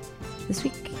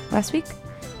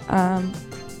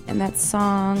 and that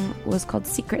song was called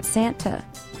Secret Santa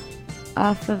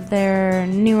off of their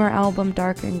newer album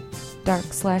Dark/Gold.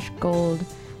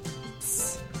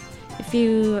 If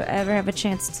you ever have a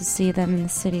chance to see them in the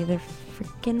city, they're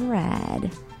freaking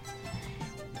rad.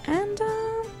 And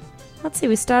let's see,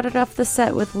 we started off the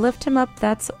set with Lift Him Up,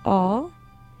 That's All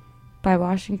by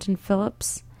Washington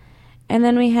Phillips, and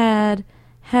then we had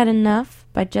Had Enough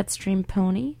by Jetstream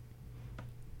Pony,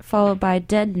 followed by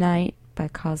Dead Night by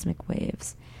Cosmic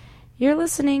Waves. You're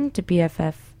listening to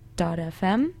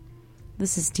BFF.FM.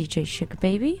 This is DJ Sugar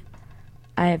Baby.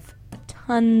 I have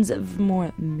tons of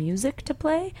more music to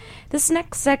play. This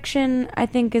next section I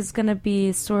think is going to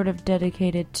be sort of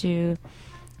dedicated to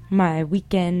my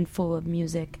weekend full of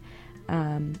music.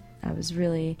 I was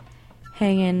really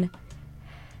hanging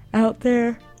out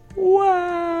there.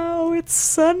 Wow, it's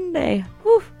Sunday.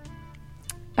 Whew.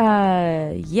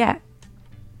 Yeah.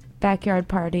 Backyard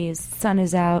parties, sun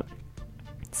is out,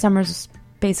 summer's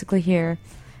basically here.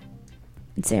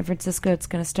 In San Francisco, it's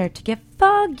going to start to get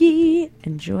foggy.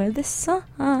 Enjoy the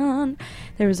sun.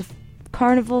 There was a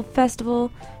carnival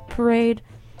festival parade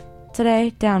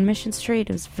today down Mission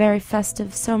Street. It was very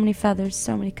festive. So many feathers,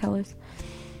 so many colors,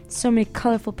 so many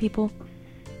colorful people.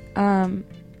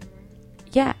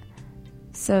 Yeah.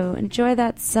 So enjoy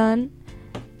that sun.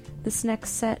 This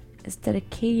next set is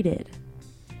dedicated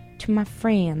to my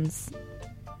friends.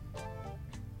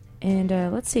 And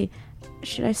let's see.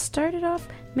 Should I start it off?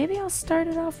 Maybe I'll start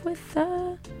it off with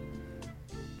I'm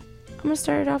gonna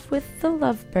start it off with the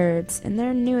Lovebirds and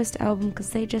their newest album, because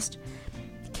they just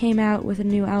came out with a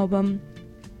new album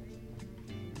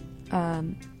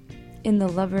in the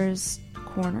Lovers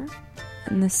Corner,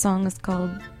 and this song is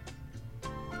called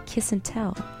Kiss and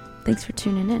Tell. Thanks for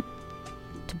tuning in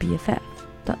to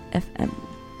BFF.FM.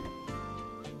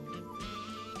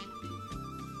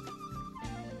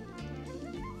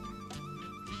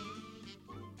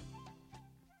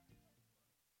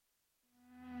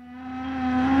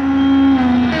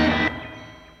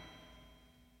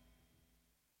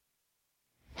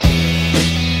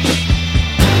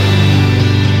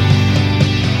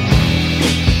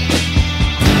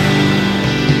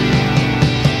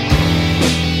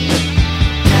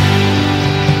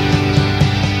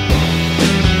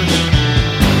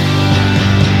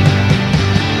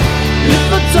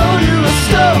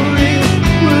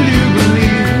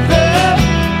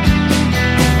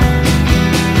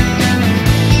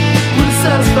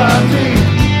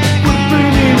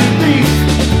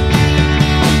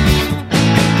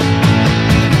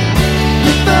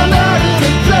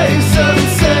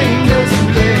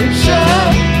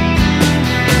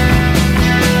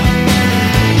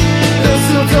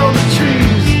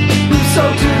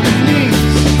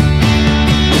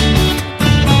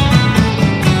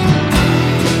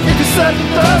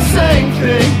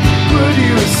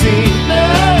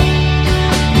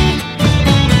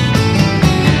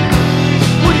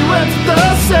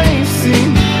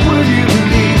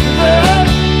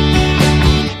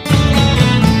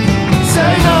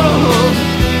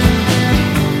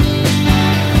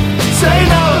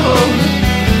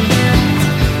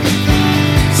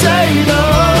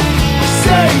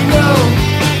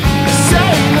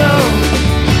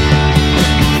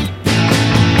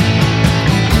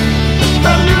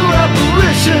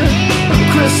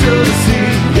 Crystal to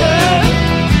see.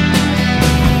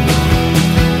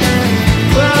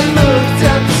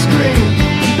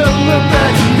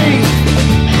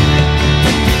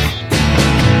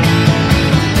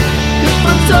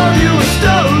 told you a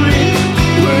story,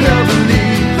 would I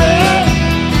believe it?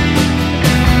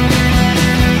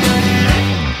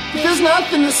 There's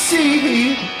nothing to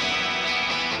see.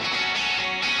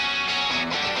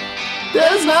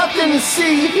 There's nothing to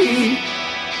see.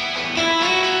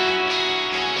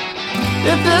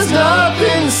 If there's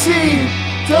nothing to see,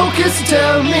 don't kiss and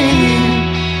tell me.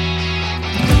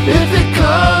 If it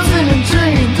comes in a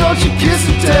dream, don't you kiss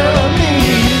and tell me.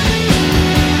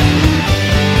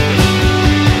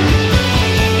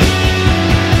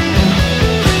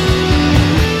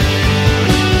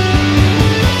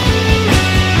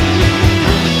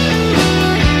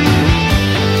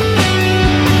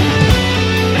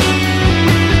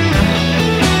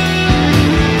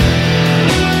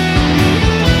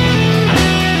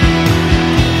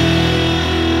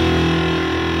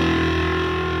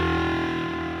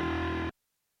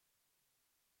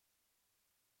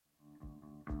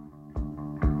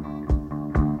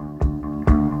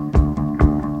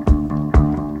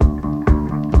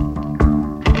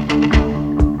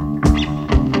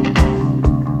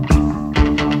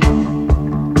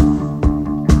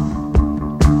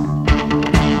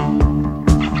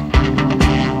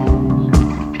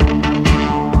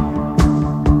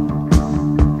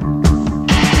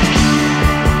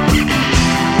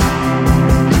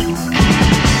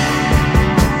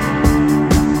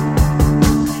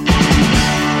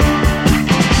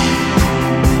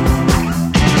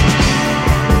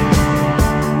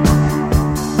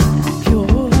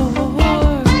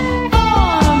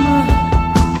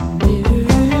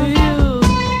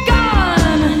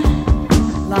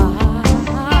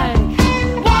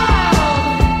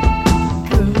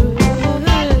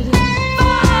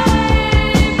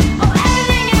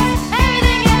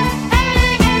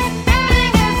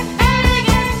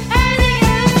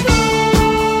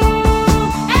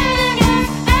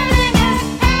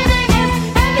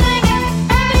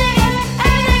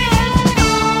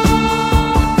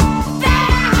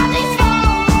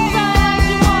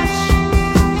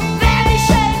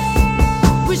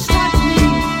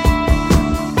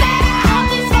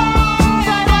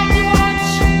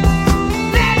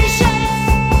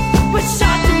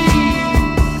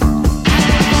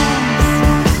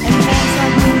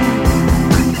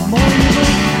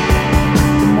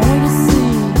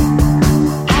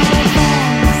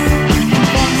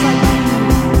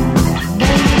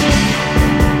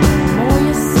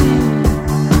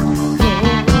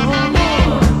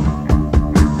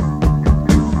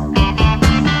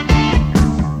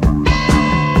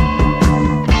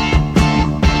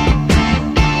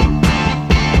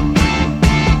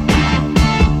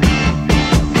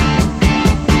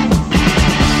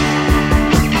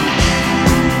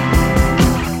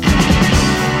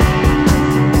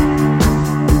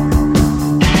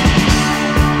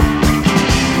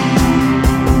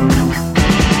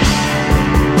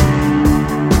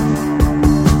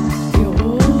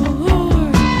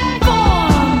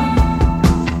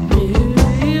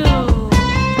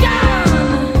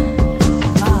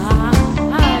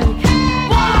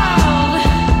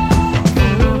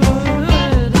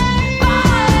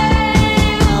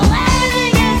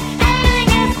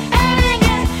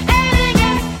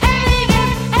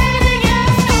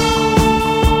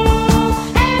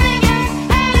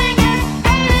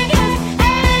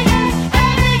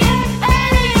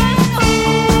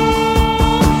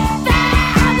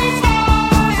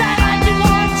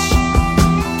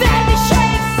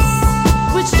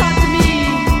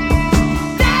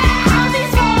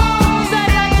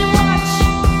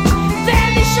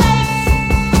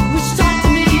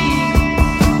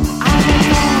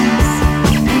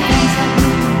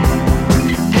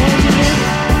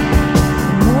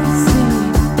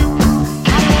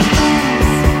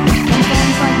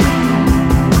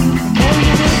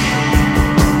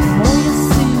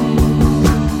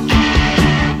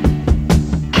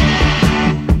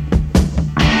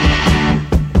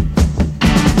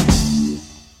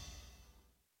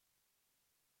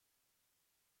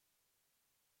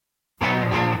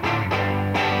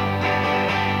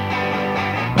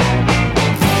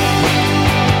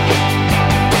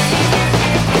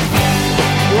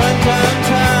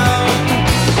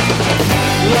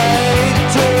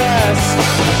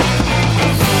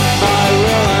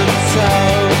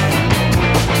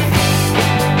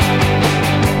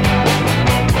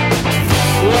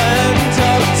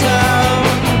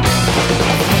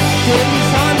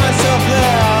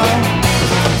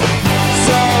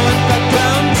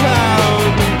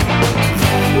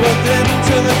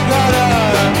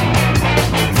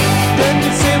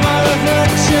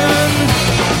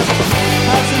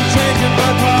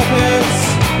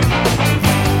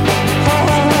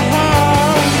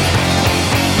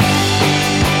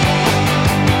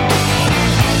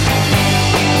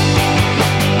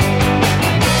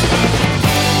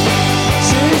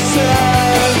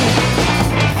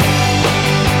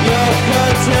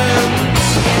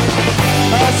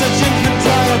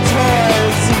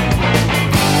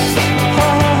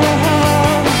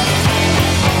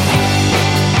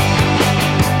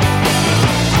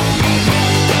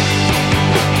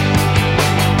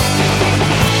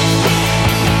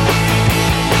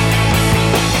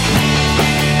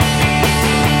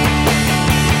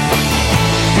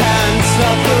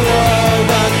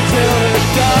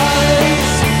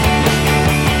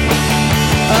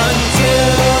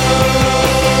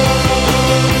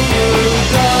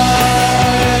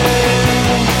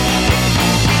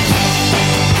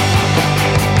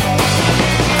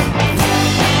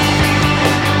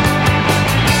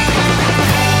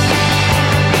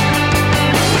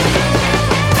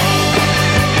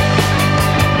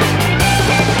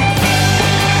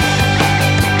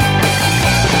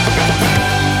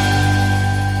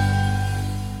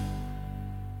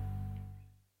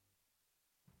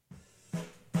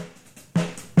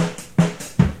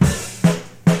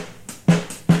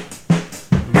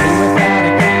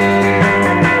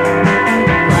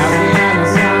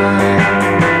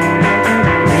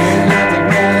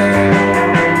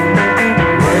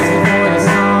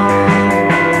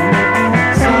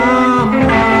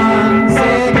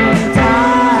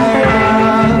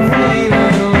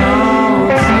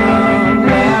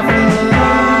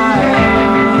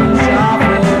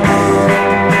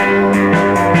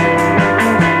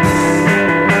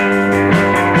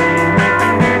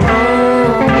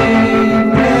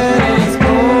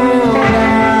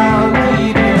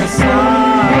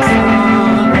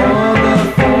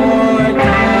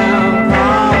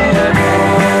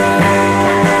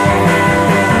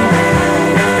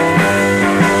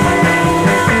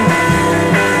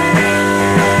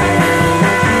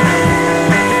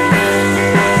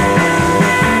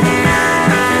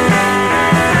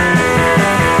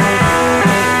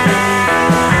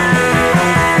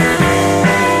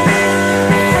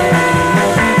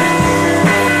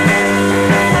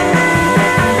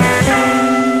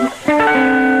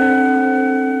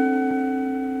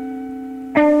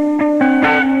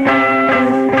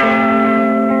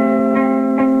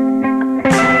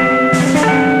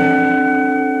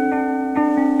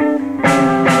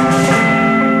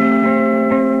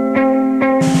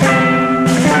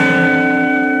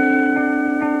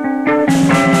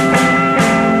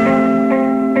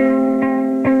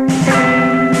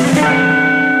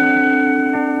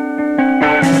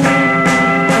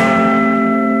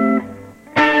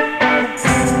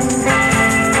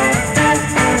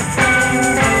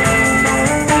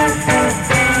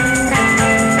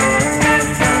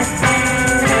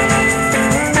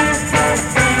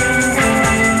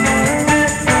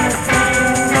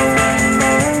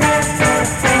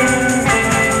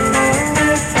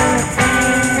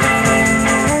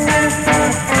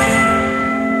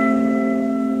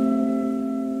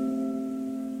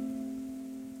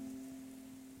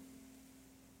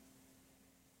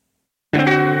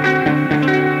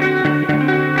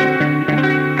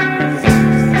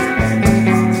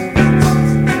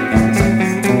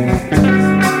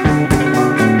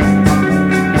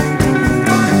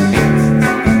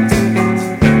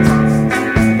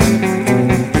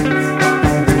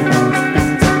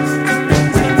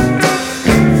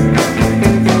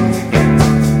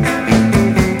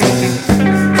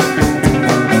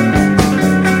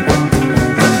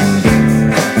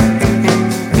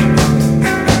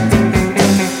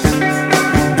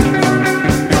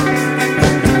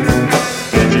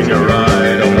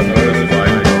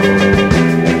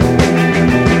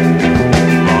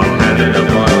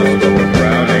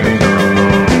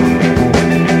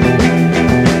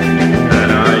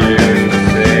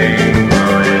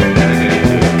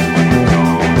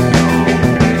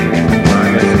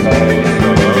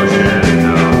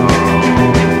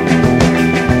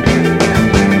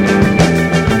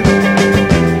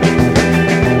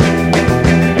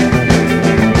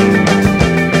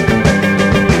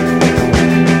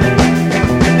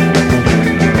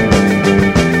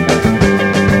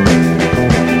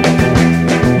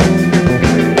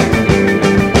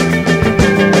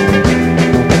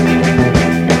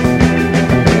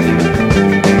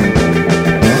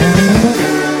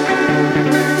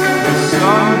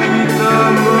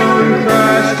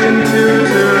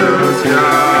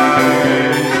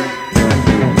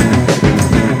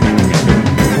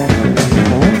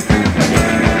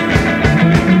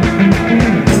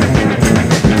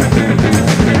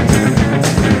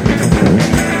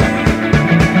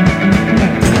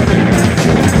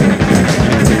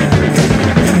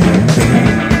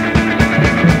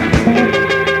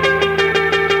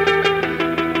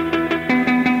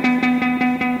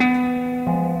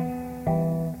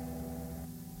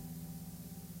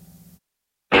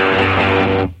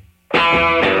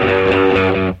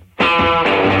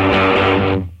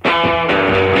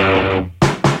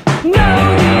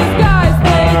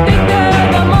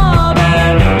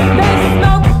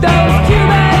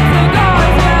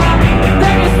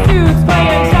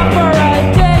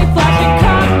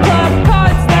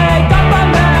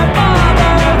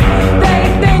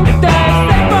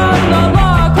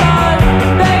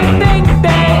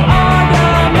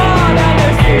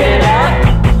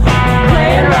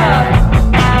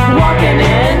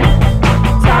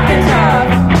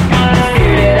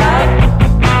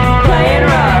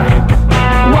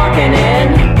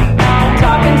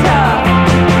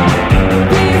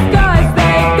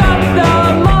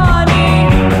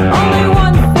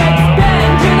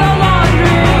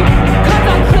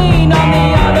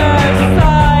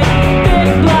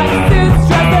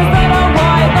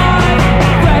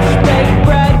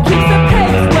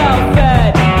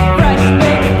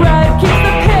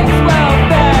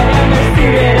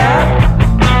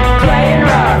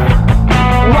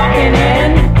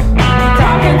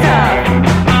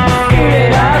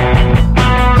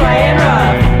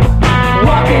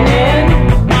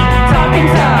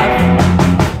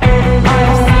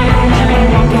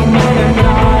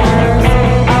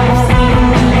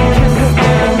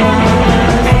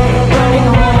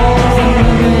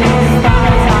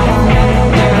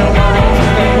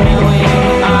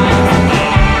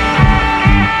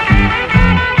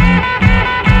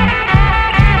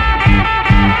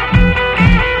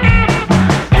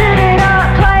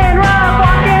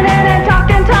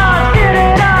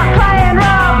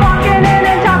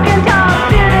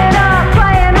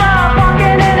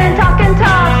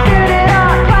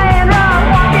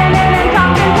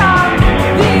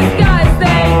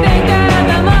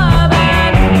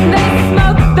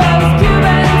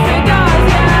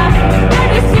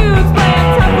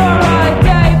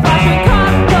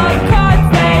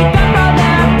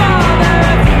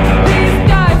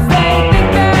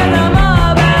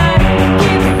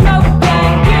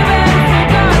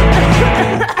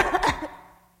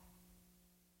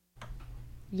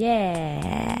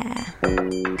 Yeah.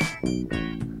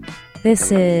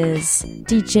 This is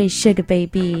DJ Sugar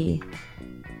Baby.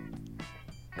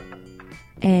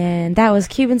 And that was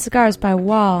Cuban Cigars by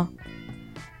Wall.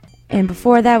 And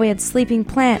before that we had Sleeping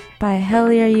Plant by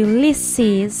Hellier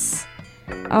Ulysses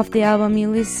off the album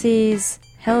Ulysses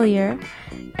Hellier.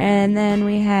 And then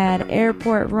we had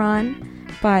Airport Run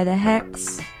by The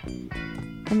Hex.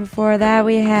 And before that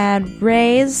we had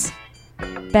Rays,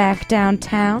 Back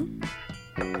Downtown.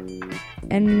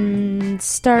 And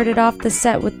started off the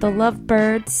set with the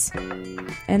Lovebirds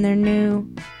and their new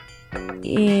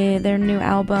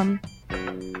album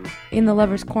In the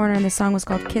Lover's Corner, and the song was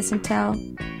called Kiss and Tell.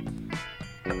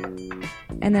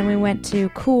 And then we went to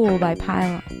Cool by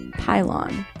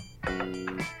Pylon.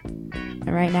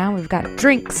 And right now we've got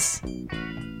Drinks.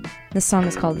 This song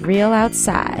is called Real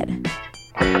Outside.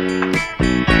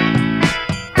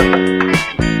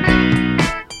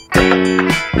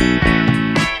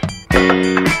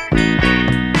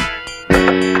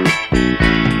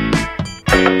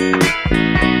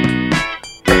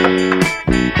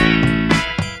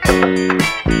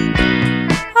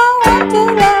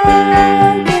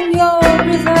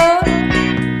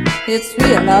 It's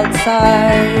real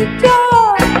outside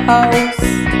your house.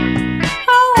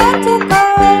 I want to go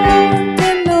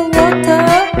in the water.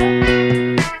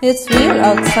 It's real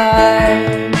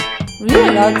outside,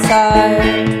 real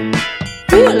outside,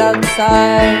 real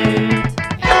outside.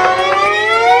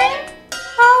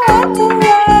 I want to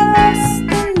rest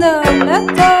in the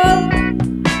letter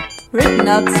written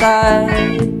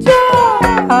outside your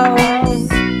house.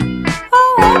 I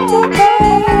want to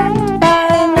paint by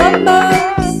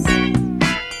numbers.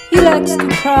 He likes to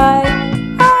cry,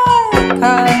 I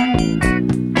can't.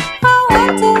 I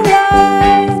want to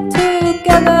lie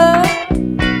together,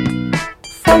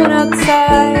 from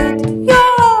outside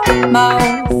your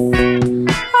mouth.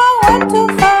 I want to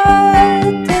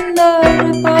fight in the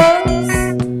ripples,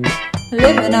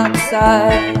 living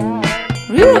outside,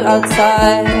 real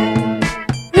outside,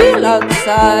 real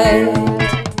outside.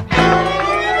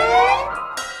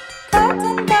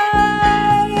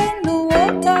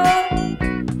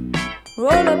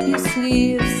 Roll up your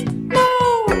sleeves, no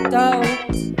doubt.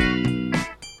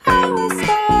 I will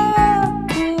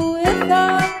stop you with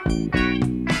that.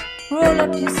 Roll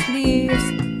up your sleeves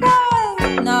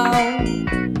right now.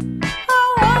 I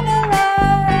wanna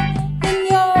lie in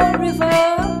your river,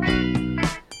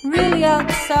 really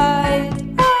outside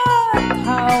our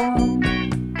town.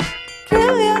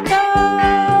 Kill your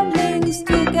darlings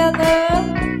together,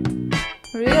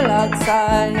 real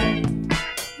outside,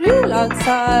 real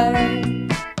outside.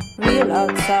 Real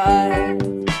outside,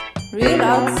 real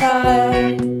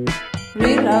outside,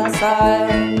 real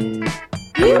outside,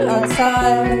 real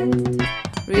outside,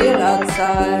 real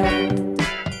outside,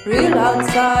 real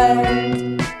outside,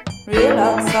 real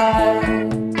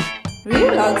outside,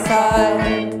 real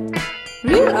outside,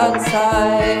 real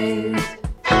outside.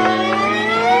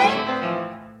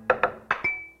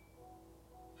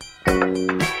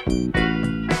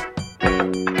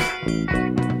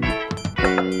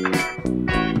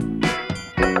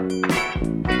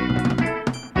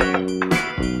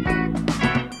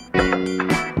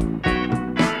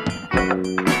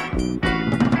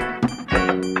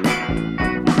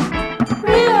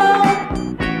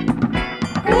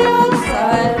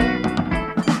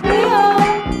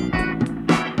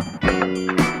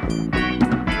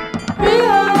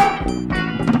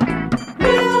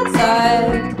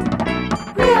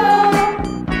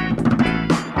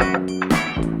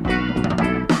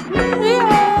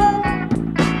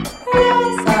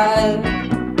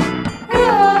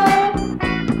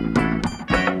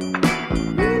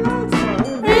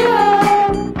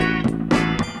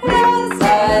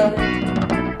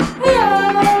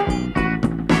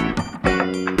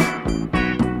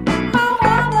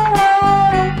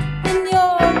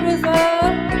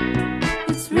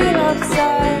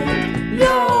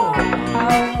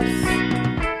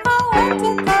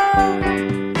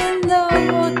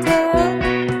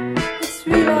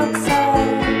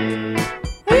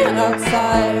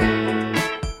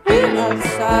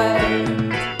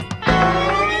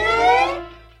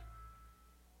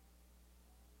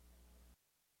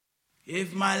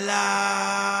 If my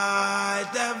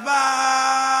life ever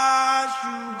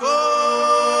should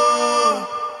go,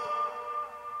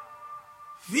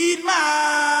 feed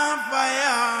my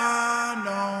fire,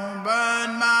 don't burn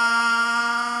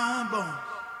my bones.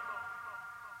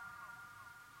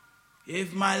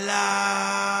 If my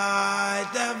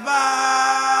life ever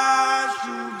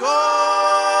should go,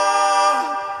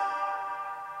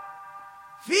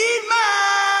 feed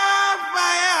my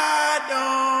fire,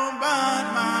 don't burn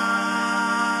my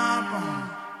bones.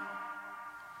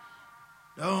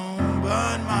 Don't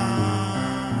burn my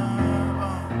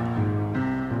bones.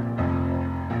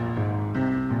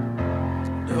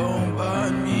 Don't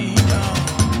burn me down.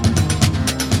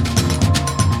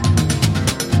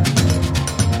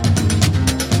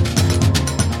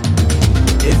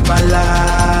 If my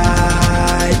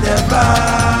light ever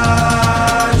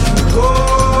should go,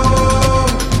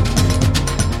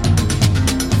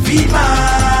 feed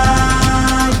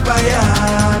my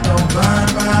fire, don't burn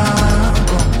my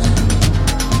bones.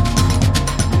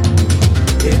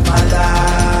 If my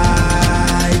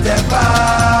light ever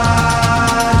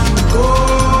should go,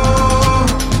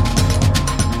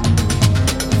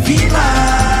 feed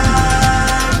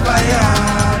my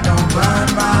fire, don't burn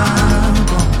my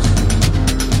bones.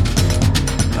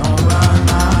 Don't burn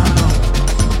my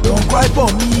bones. Don't cry for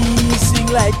me, sing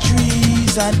like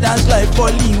trees and dance like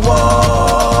falling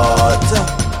water.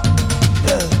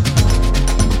 Yeah.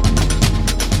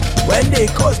 When they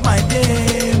cause my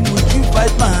name, would you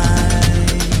fight my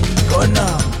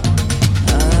corner?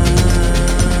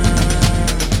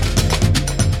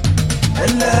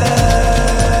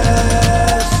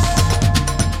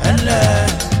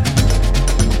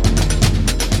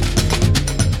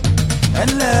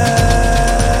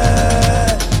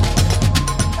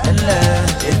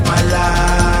 Unless if my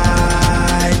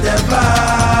light ever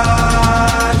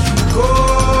should go,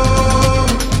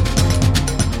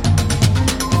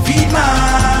 feed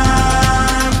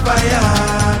my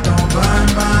fire, don't burn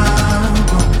my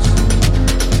bones.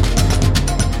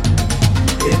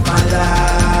 If my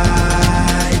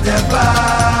light ever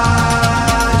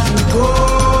should go,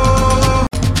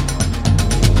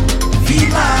 feed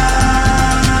my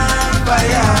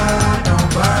fire, don't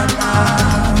burn my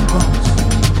bones.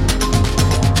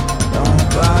 Don't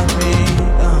burn me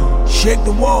down. Shake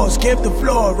the walls, scrape the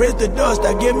floor, raise the dust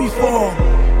that gave me form.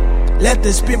 Let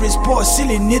the spirits pour,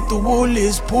 sealing it the wool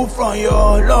is pulled from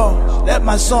your lungs. Let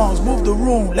my songs move the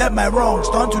room, let my wrongs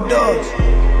turn to dust.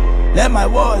 Let my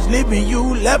words live in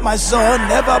you, let my son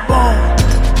never burn.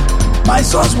 My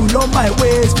sons will know my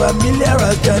ways, familiar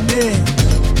as their name,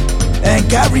 and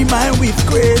carry mine with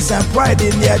grace and pride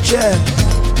in their chest.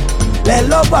 Let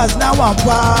lovers now and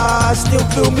past still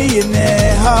feel me in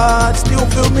their heart, still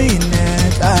feel me in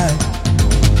their time.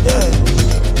 Yeah.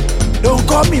 Don't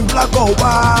come in black or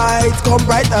white, come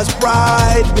bright as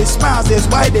pride, with smiles as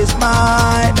wide as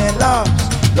mine, and love's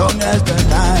long as the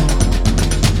night.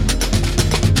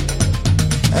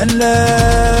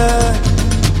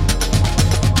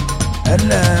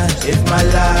 Unless if my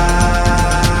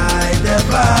light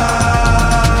ever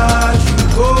should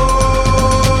go,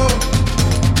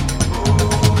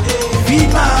 feed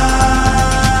my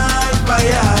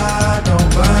fire, don't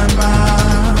burn my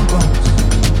bones.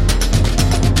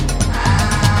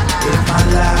 If my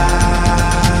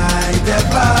light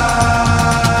ever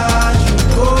should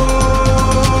go,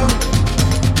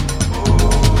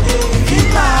 feed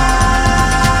my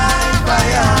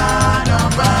fire,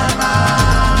 don't burn my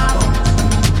bones.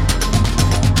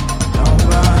 Don't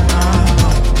burn my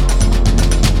bones.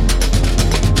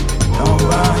 Don't burn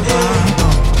my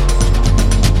bones.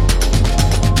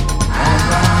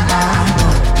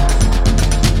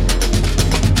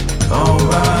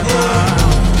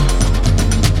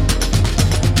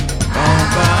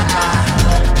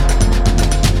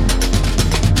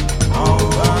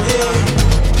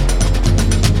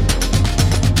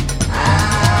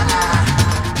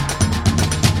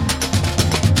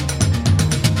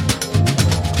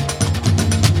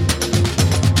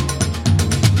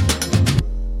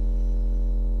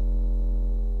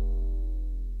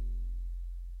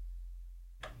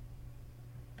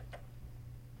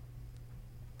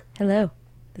 Hello,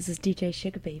 this is DJ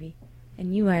Sugar Baby,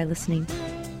 and you are listening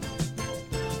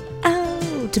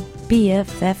to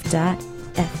BFF.FM.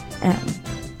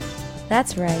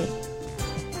 That's right.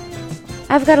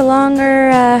 I've got a longer,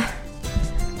 I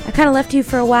kind of left you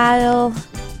for a while,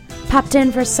 popped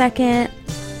in for a second,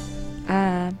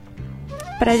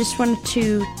 but I just wanted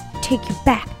to take you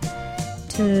back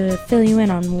to fill you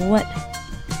in on what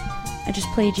I just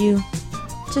played you.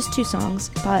 Just 2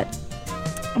 songs, but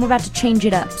I'm about to change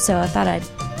it up, so I thought I'd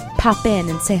pop in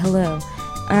and say hello.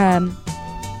 I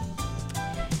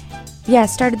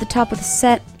started the top of the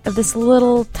set of this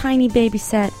little tiny baby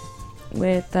set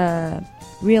with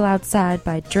Real Outside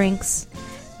by Drinks.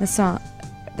 That's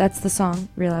the song,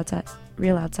 Real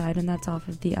Outside, and that's off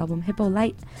of the album Hippo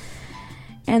Light.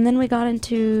 And then we got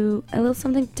into a little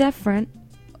something different,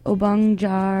 Obang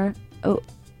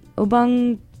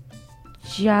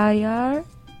Jayar,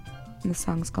 and the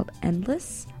song's called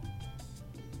Endless.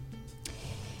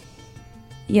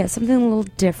 Yeah, something a little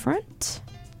different.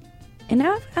 And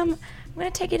now I'm I'm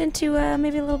gonna take it into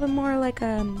maybe a little bit more like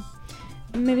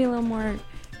maybe a little more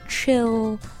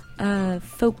chill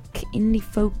folk, indie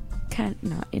folk,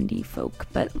 not indie folk,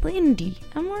 but indie.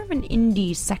 I'm more of an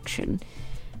indie section.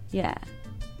 Yeah,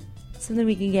 something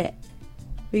we can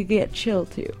get chill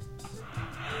to.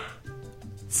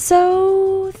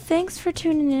 So thanks for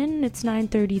tuning in. It's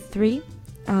 9:33.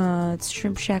 It's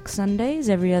Shrimp Shack Sundays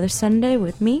every other Sunday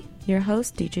with me, your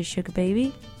host, DJ Sugar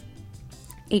Baby,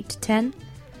 8 to 10.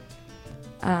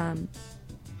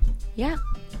 Yeah.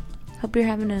 Hope you're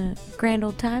having a grand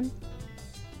old time.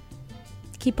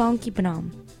 Keep on keeping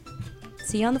on.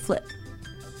 See you on the flip.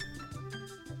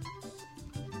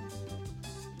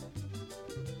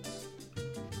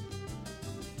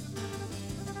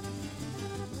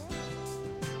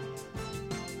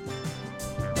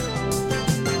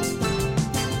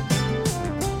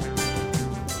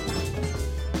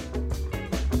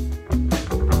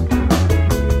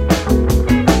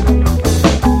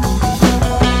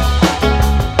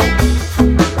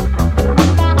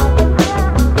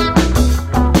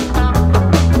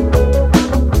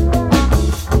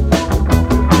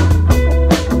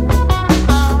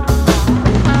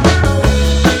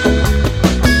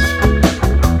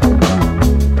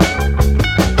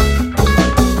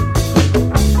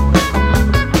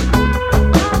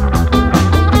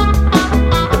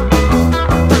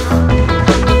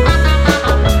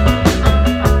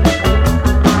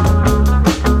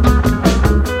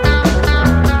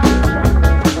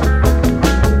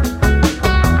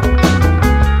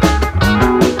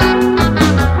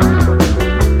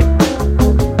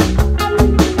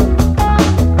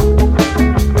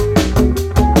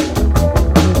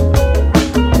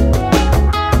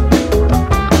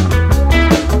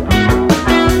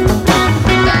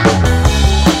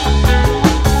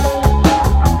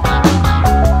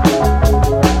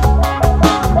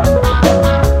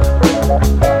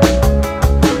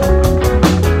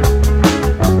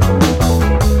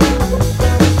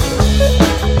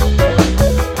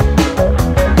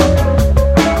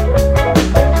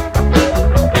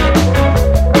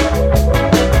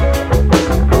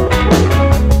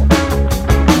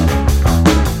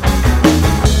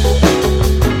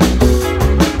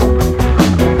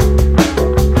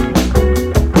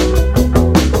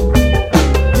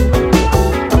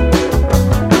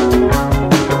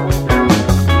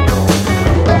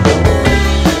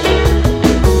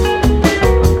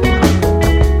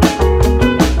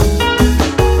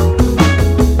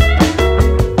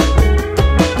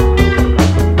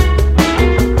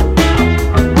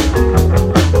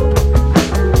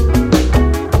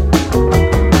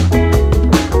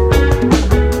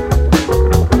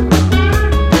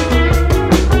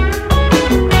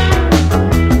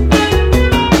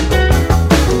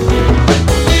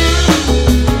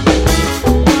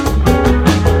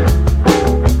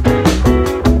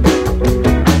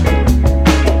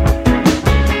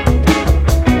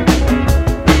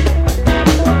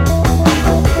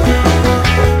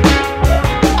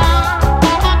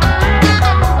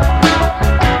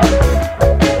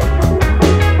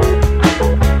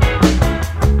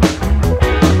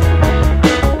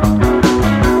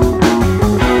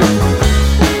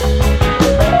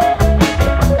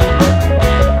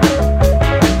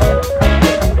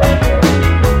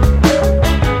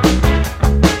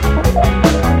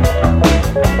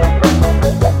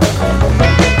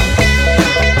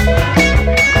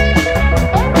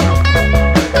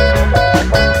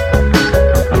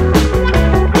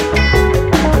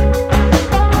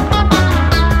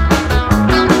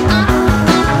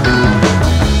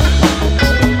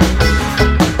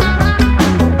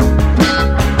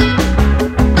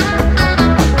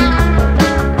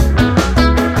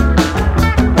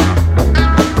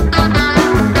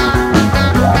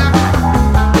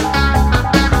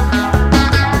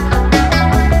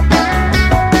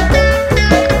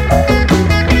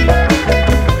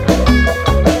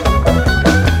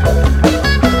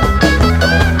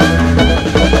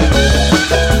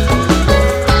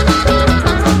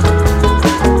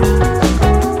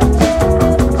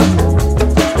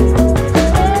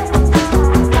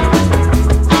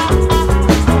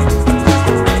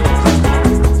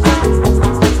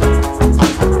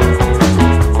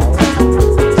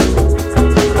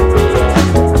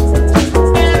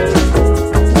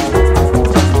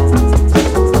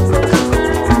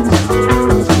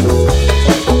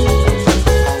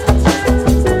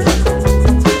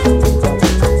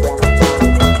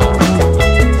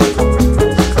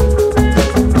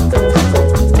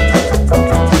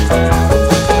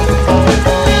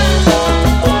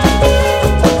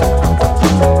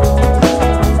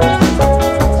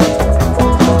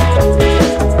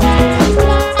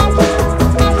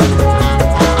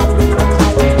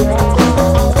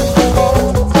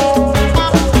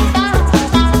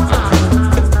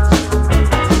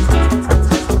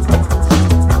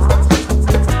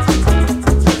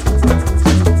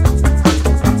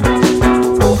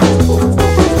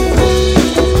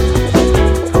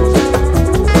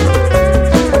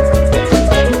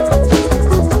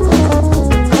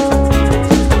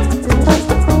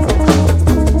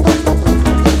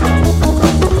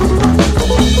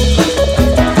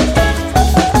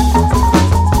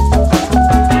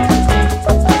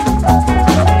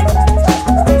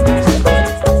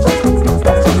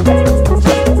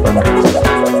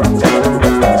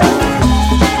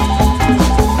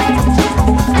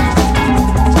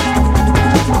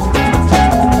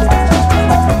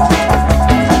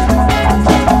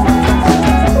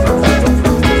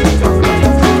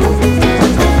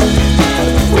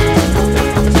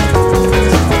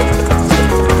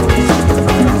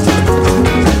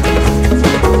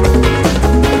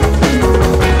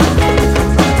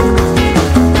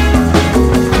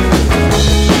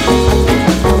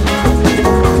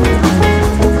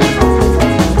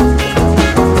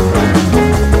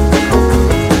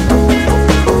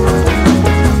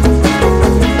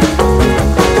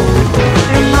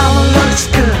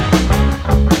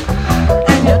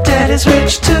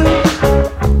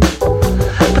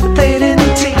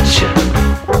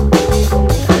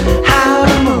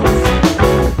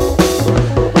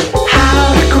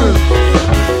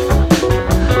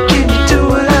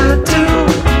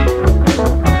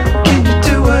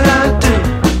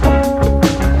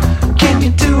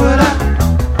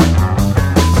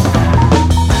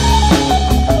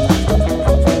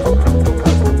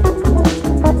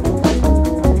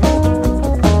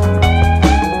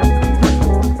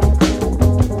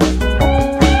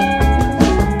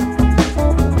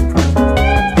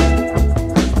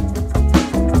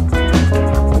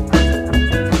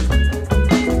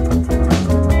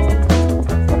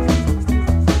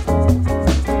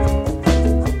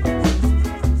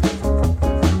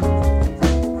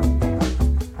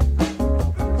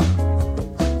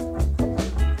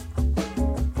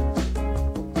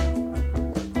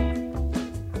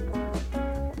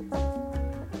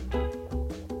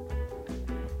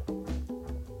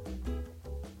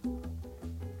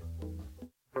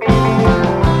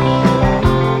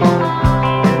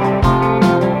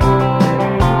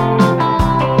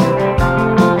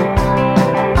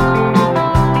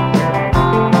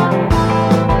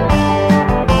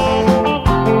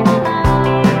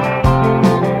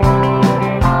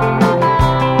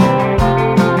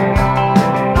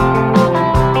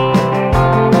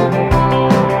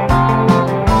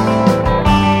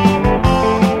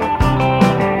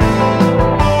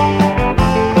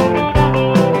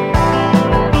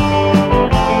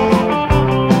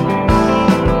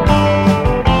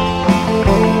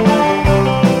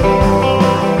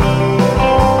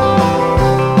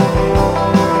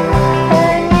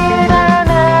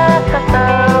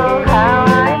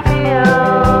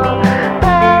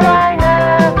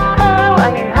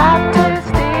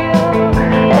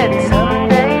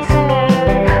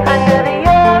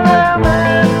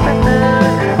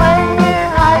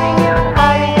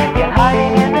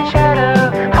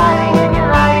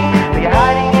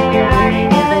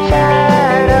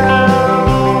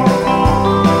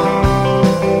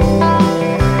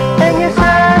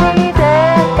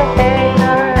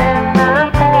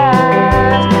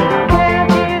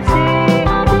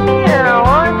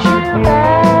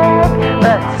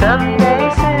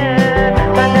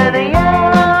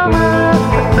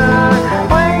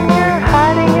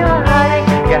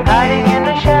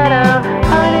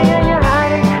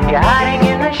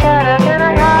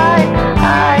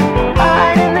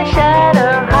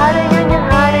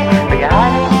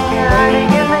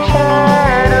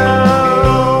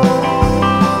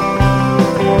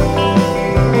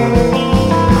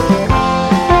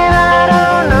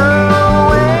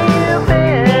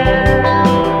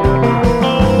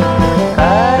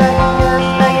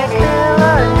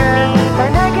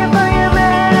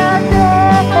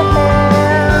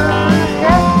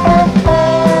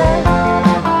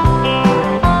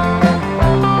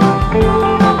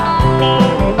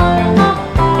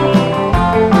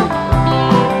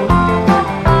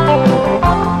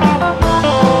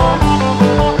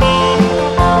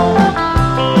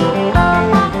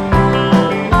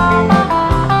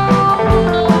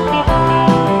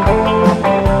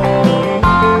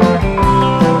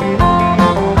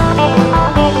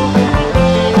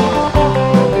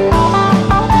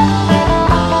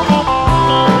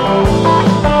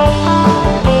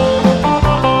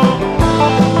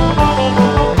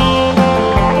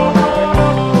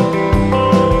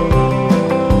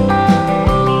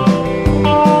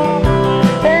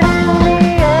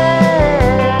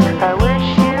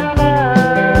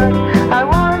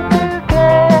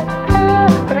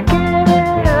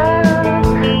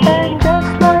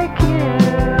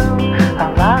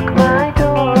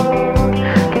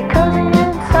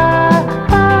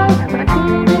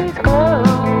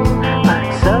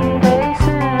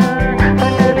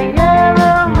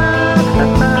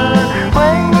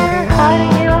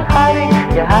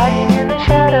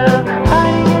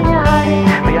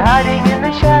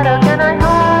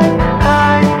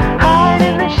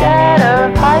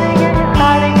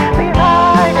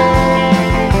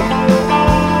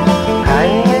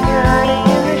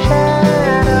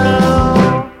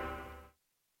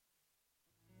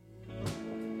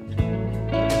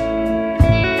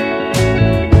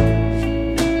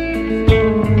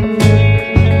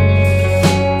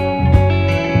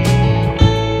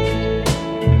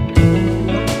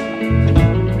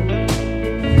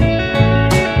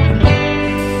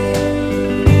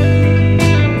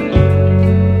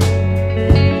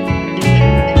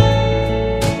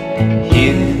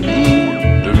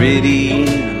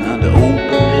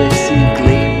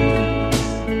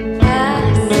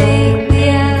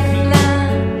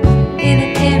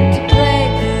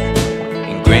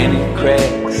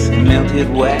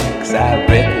 painted wax, I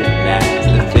recognize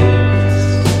the face.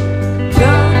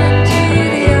 Drawn into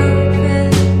the open,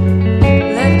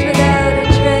 left without a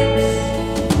trace.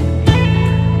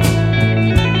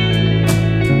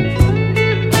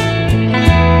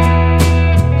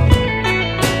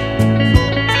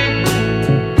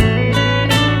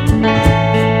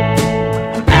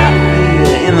 I'm out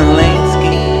here in the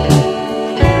landscape,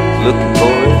 looking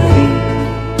for a theme.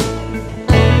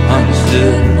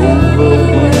 Understood and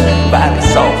overwhelmed by the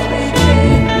softly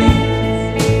fading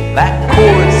leaves, like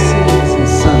choruses and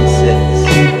sunsets,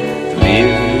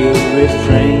 familiar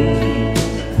refrains,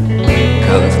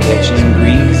 colors catching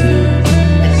breezes,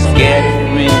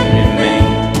 scattering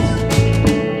remains.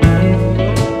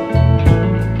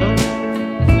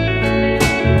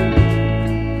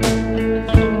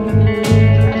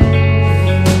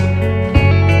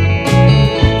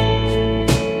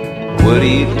 What do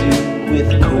you do with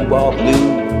cobalt blue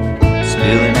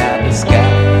spilling out the sky?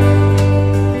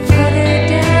 Put it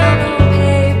down on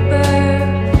paper,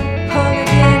 hold it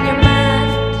in your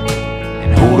mind.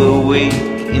 And hold awake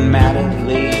in Matter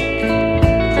Lake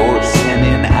for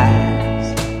ascending eyes.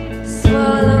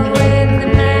 Swallow in the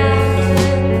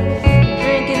mountain,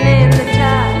 drinking in the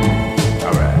tide.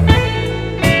 Alright.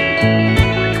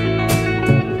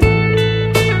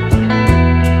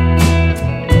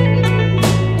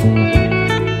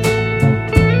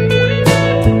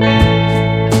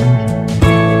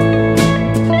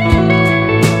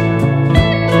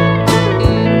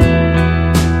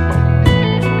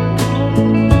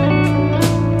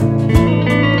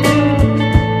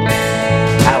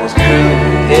 I was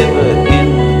curling ever in,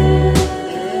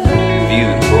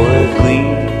 viewing for a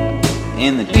gleam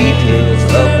in the details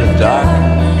of the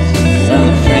darkness, sun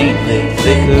faintly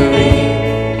flickering.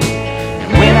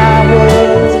 And when I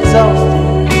was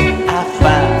exhausted, I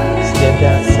finally stepped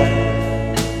outside,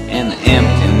 and the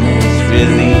emptiness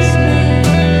released me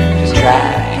to try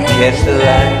and catch the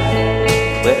light.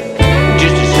 Well,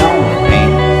 just a genre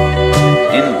pain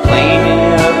in the planing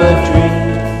of a dream.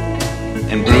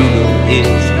 And brutal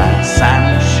is my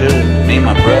silent shirt, may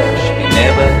my brush be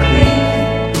never clean.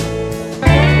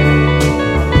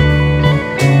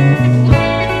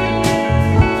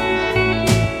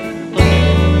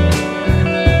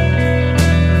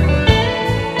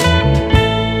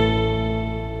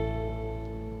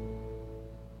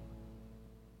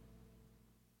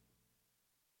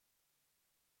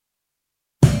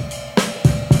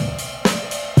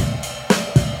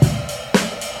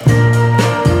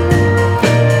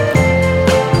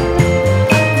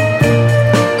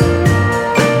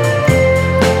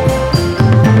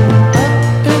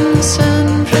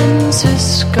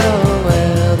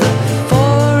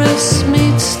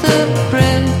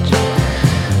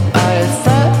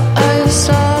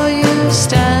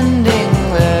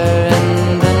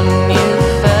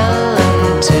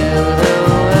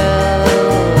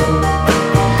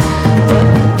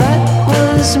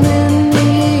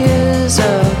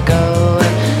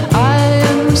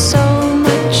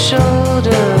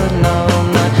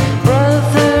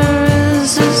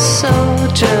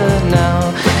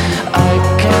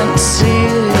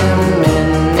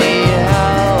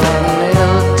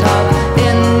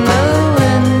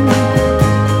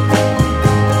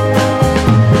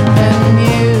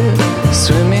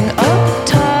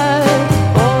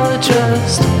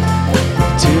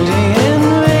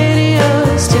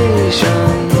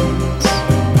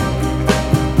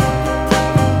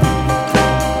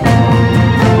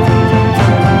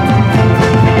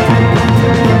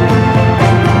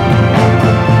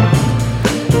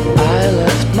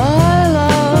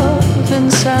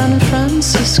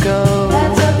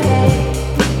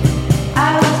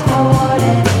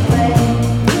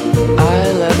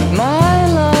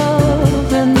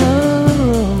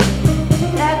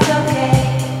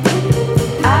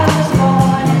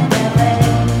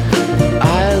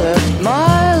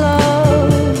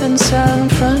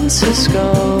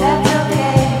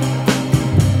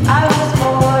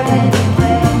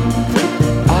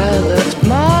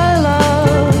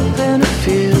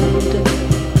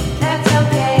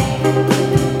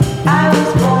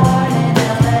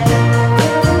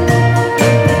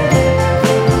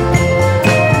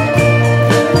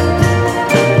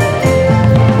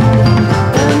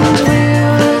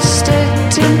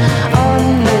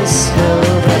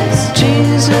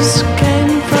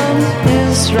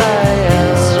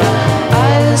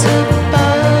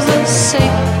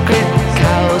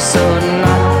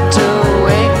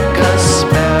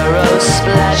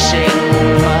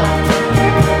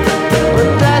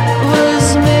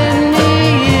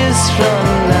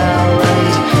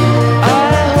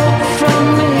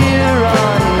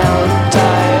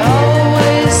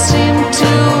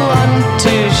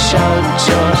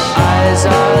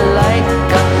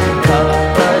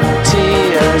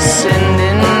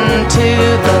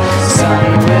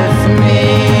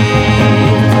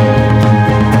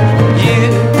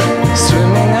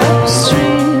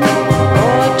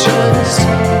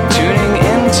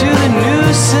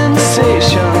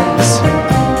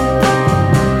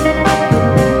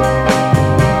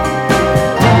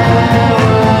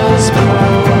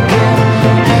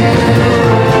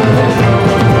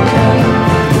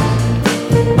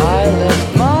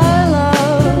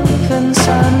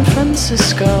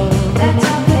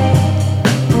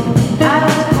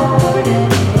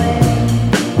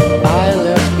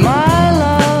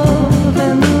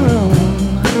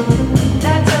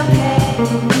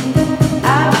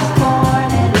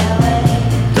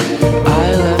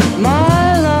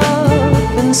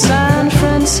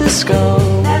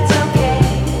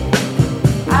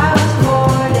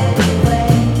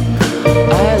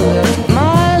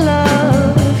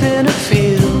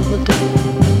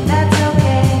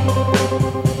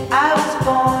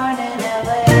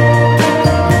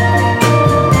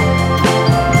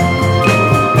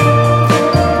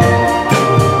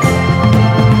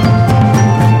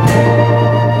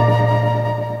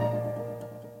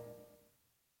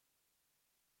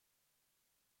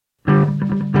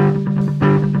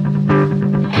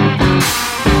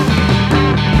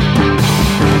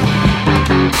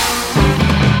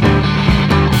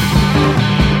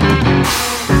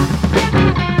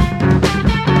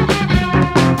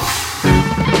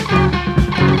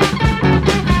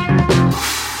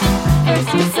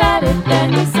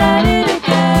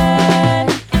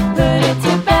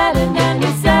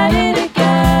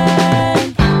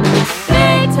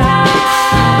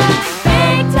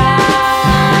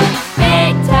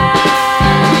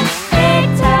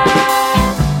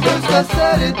 I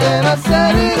said it, then I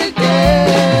said it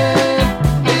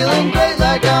again. Feeling great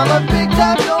like I'm a big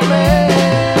time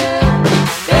man.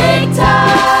 Big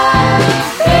time,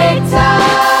 big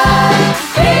time,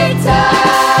 big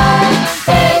time,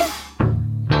 big.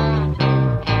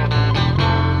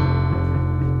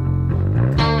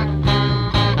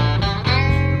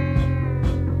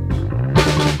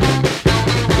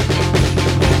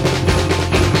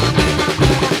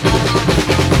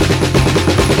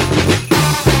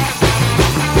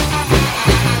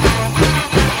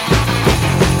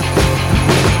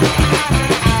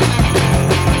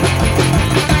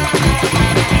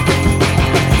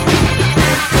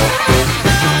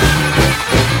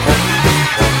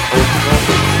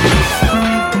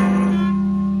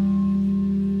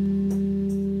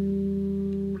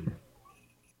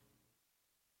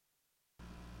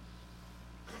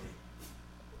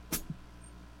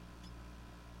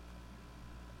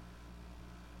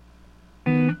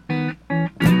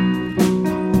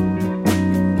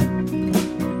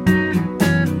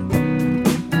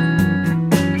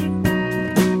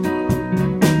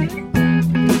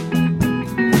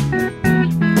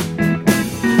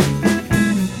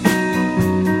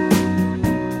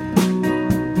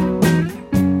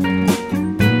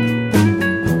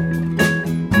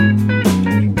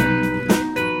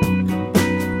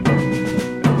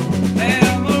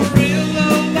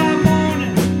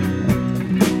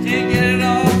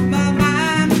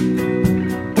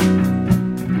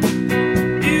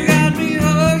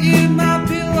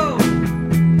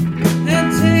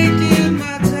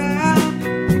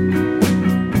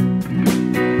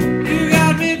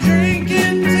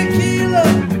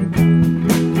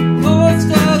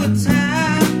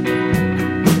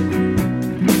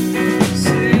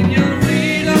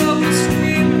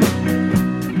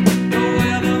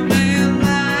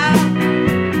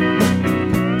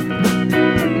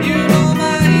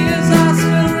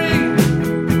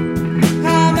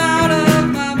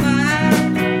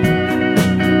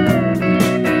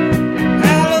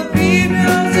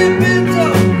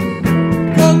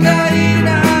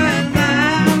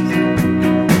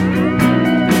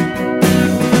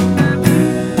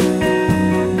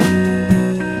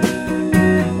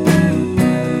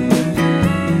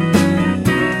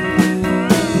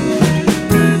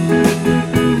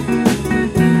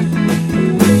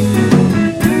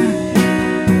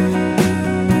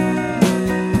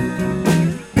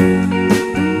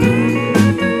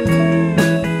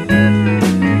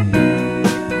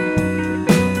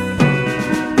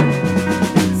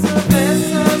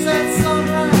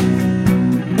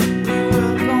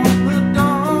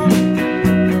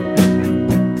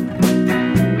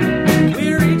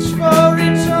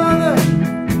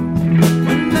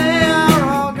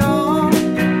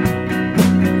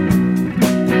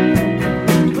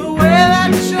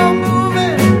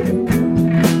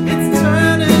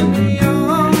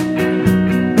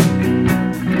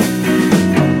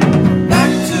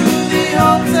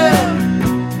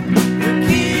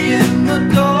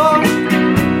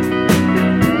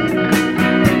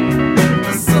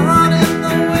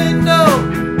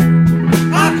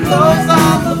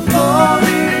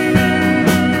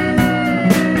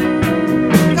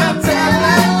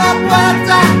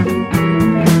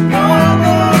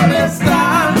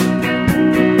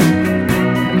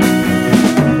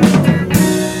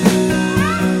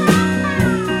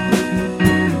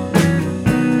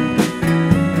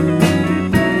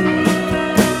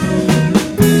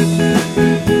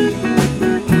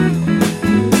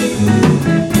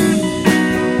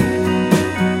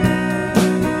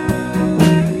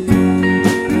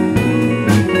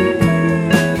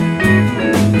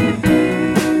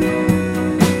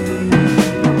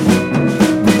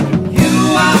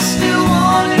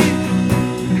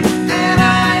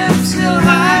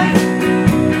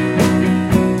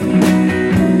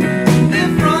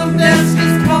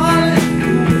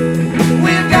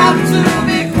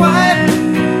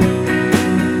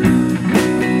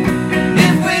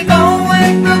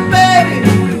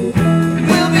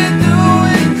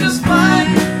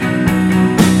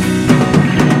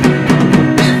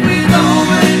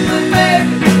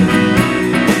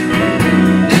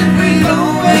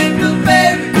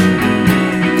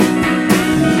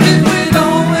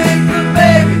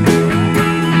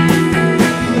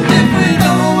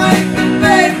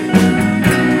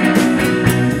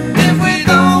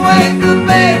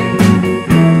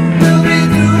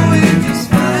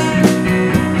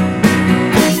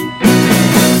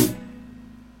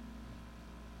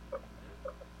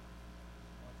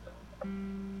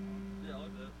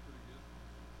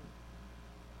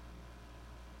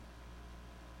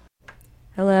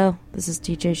 Hello, this is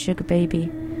DJ Sugar Baby,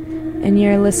 and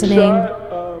you're listening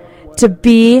to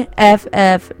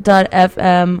BFF.FM.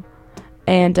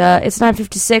 And it's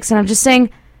 9:56, and I'm just saying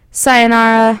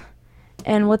sayonara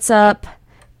and what's up.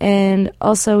 And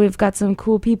also, we've got some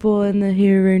cool people in the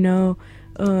here right now.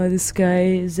 This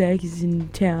guy, Zach, is in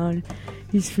town.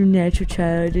 He's from Natural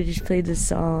Child. I just played this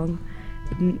song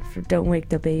for Don't Wake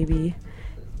the Baby.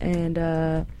 And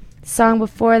the song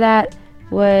before that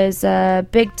was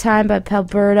Big Time by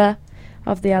Palberta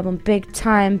off the album Big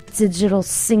Time digital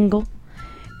single.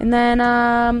 And then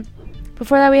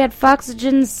before that we had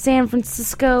Foxygen San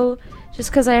Francisco,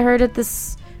 just because I heard it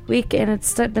this week and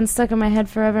it's been stuck in my head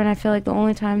forever, and I feel like the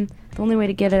only way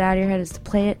to get it out of your head is to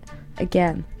play it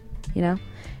again, you know?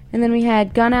 And then we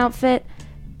had Gun Outfit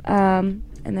and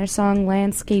their song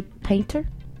Landscape Painter.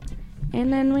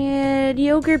 And then we had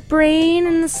Yogurt Brain,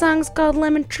 and the song's called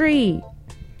Lemon Tree.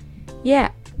 Yeah.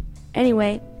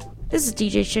 Anyway, this is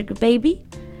DJ Sugar Baby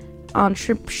on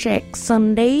Shrimp Shack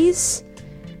Sundays.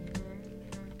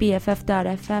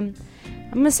 BFF.FM.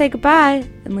 I'm gonna say goodbye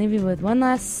and leave you with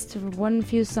a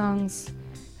few songs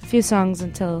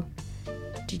until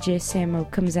DJ Samo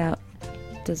comes out,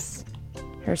 does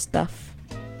her stuff.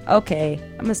 Okay,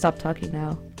 I'm gonna stop talking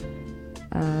now.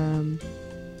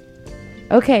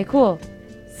 Okay, cool.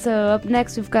 So up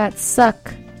next we've got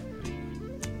Suck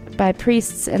by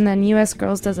Priests, and then US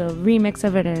Girls does a remix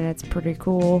of it, and it's pretty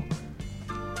cool.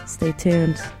 Stay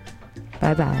tuned.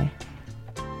 Bye-bye.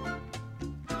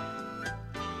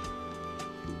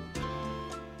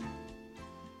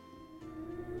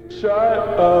 Shut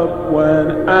up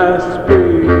when I speak.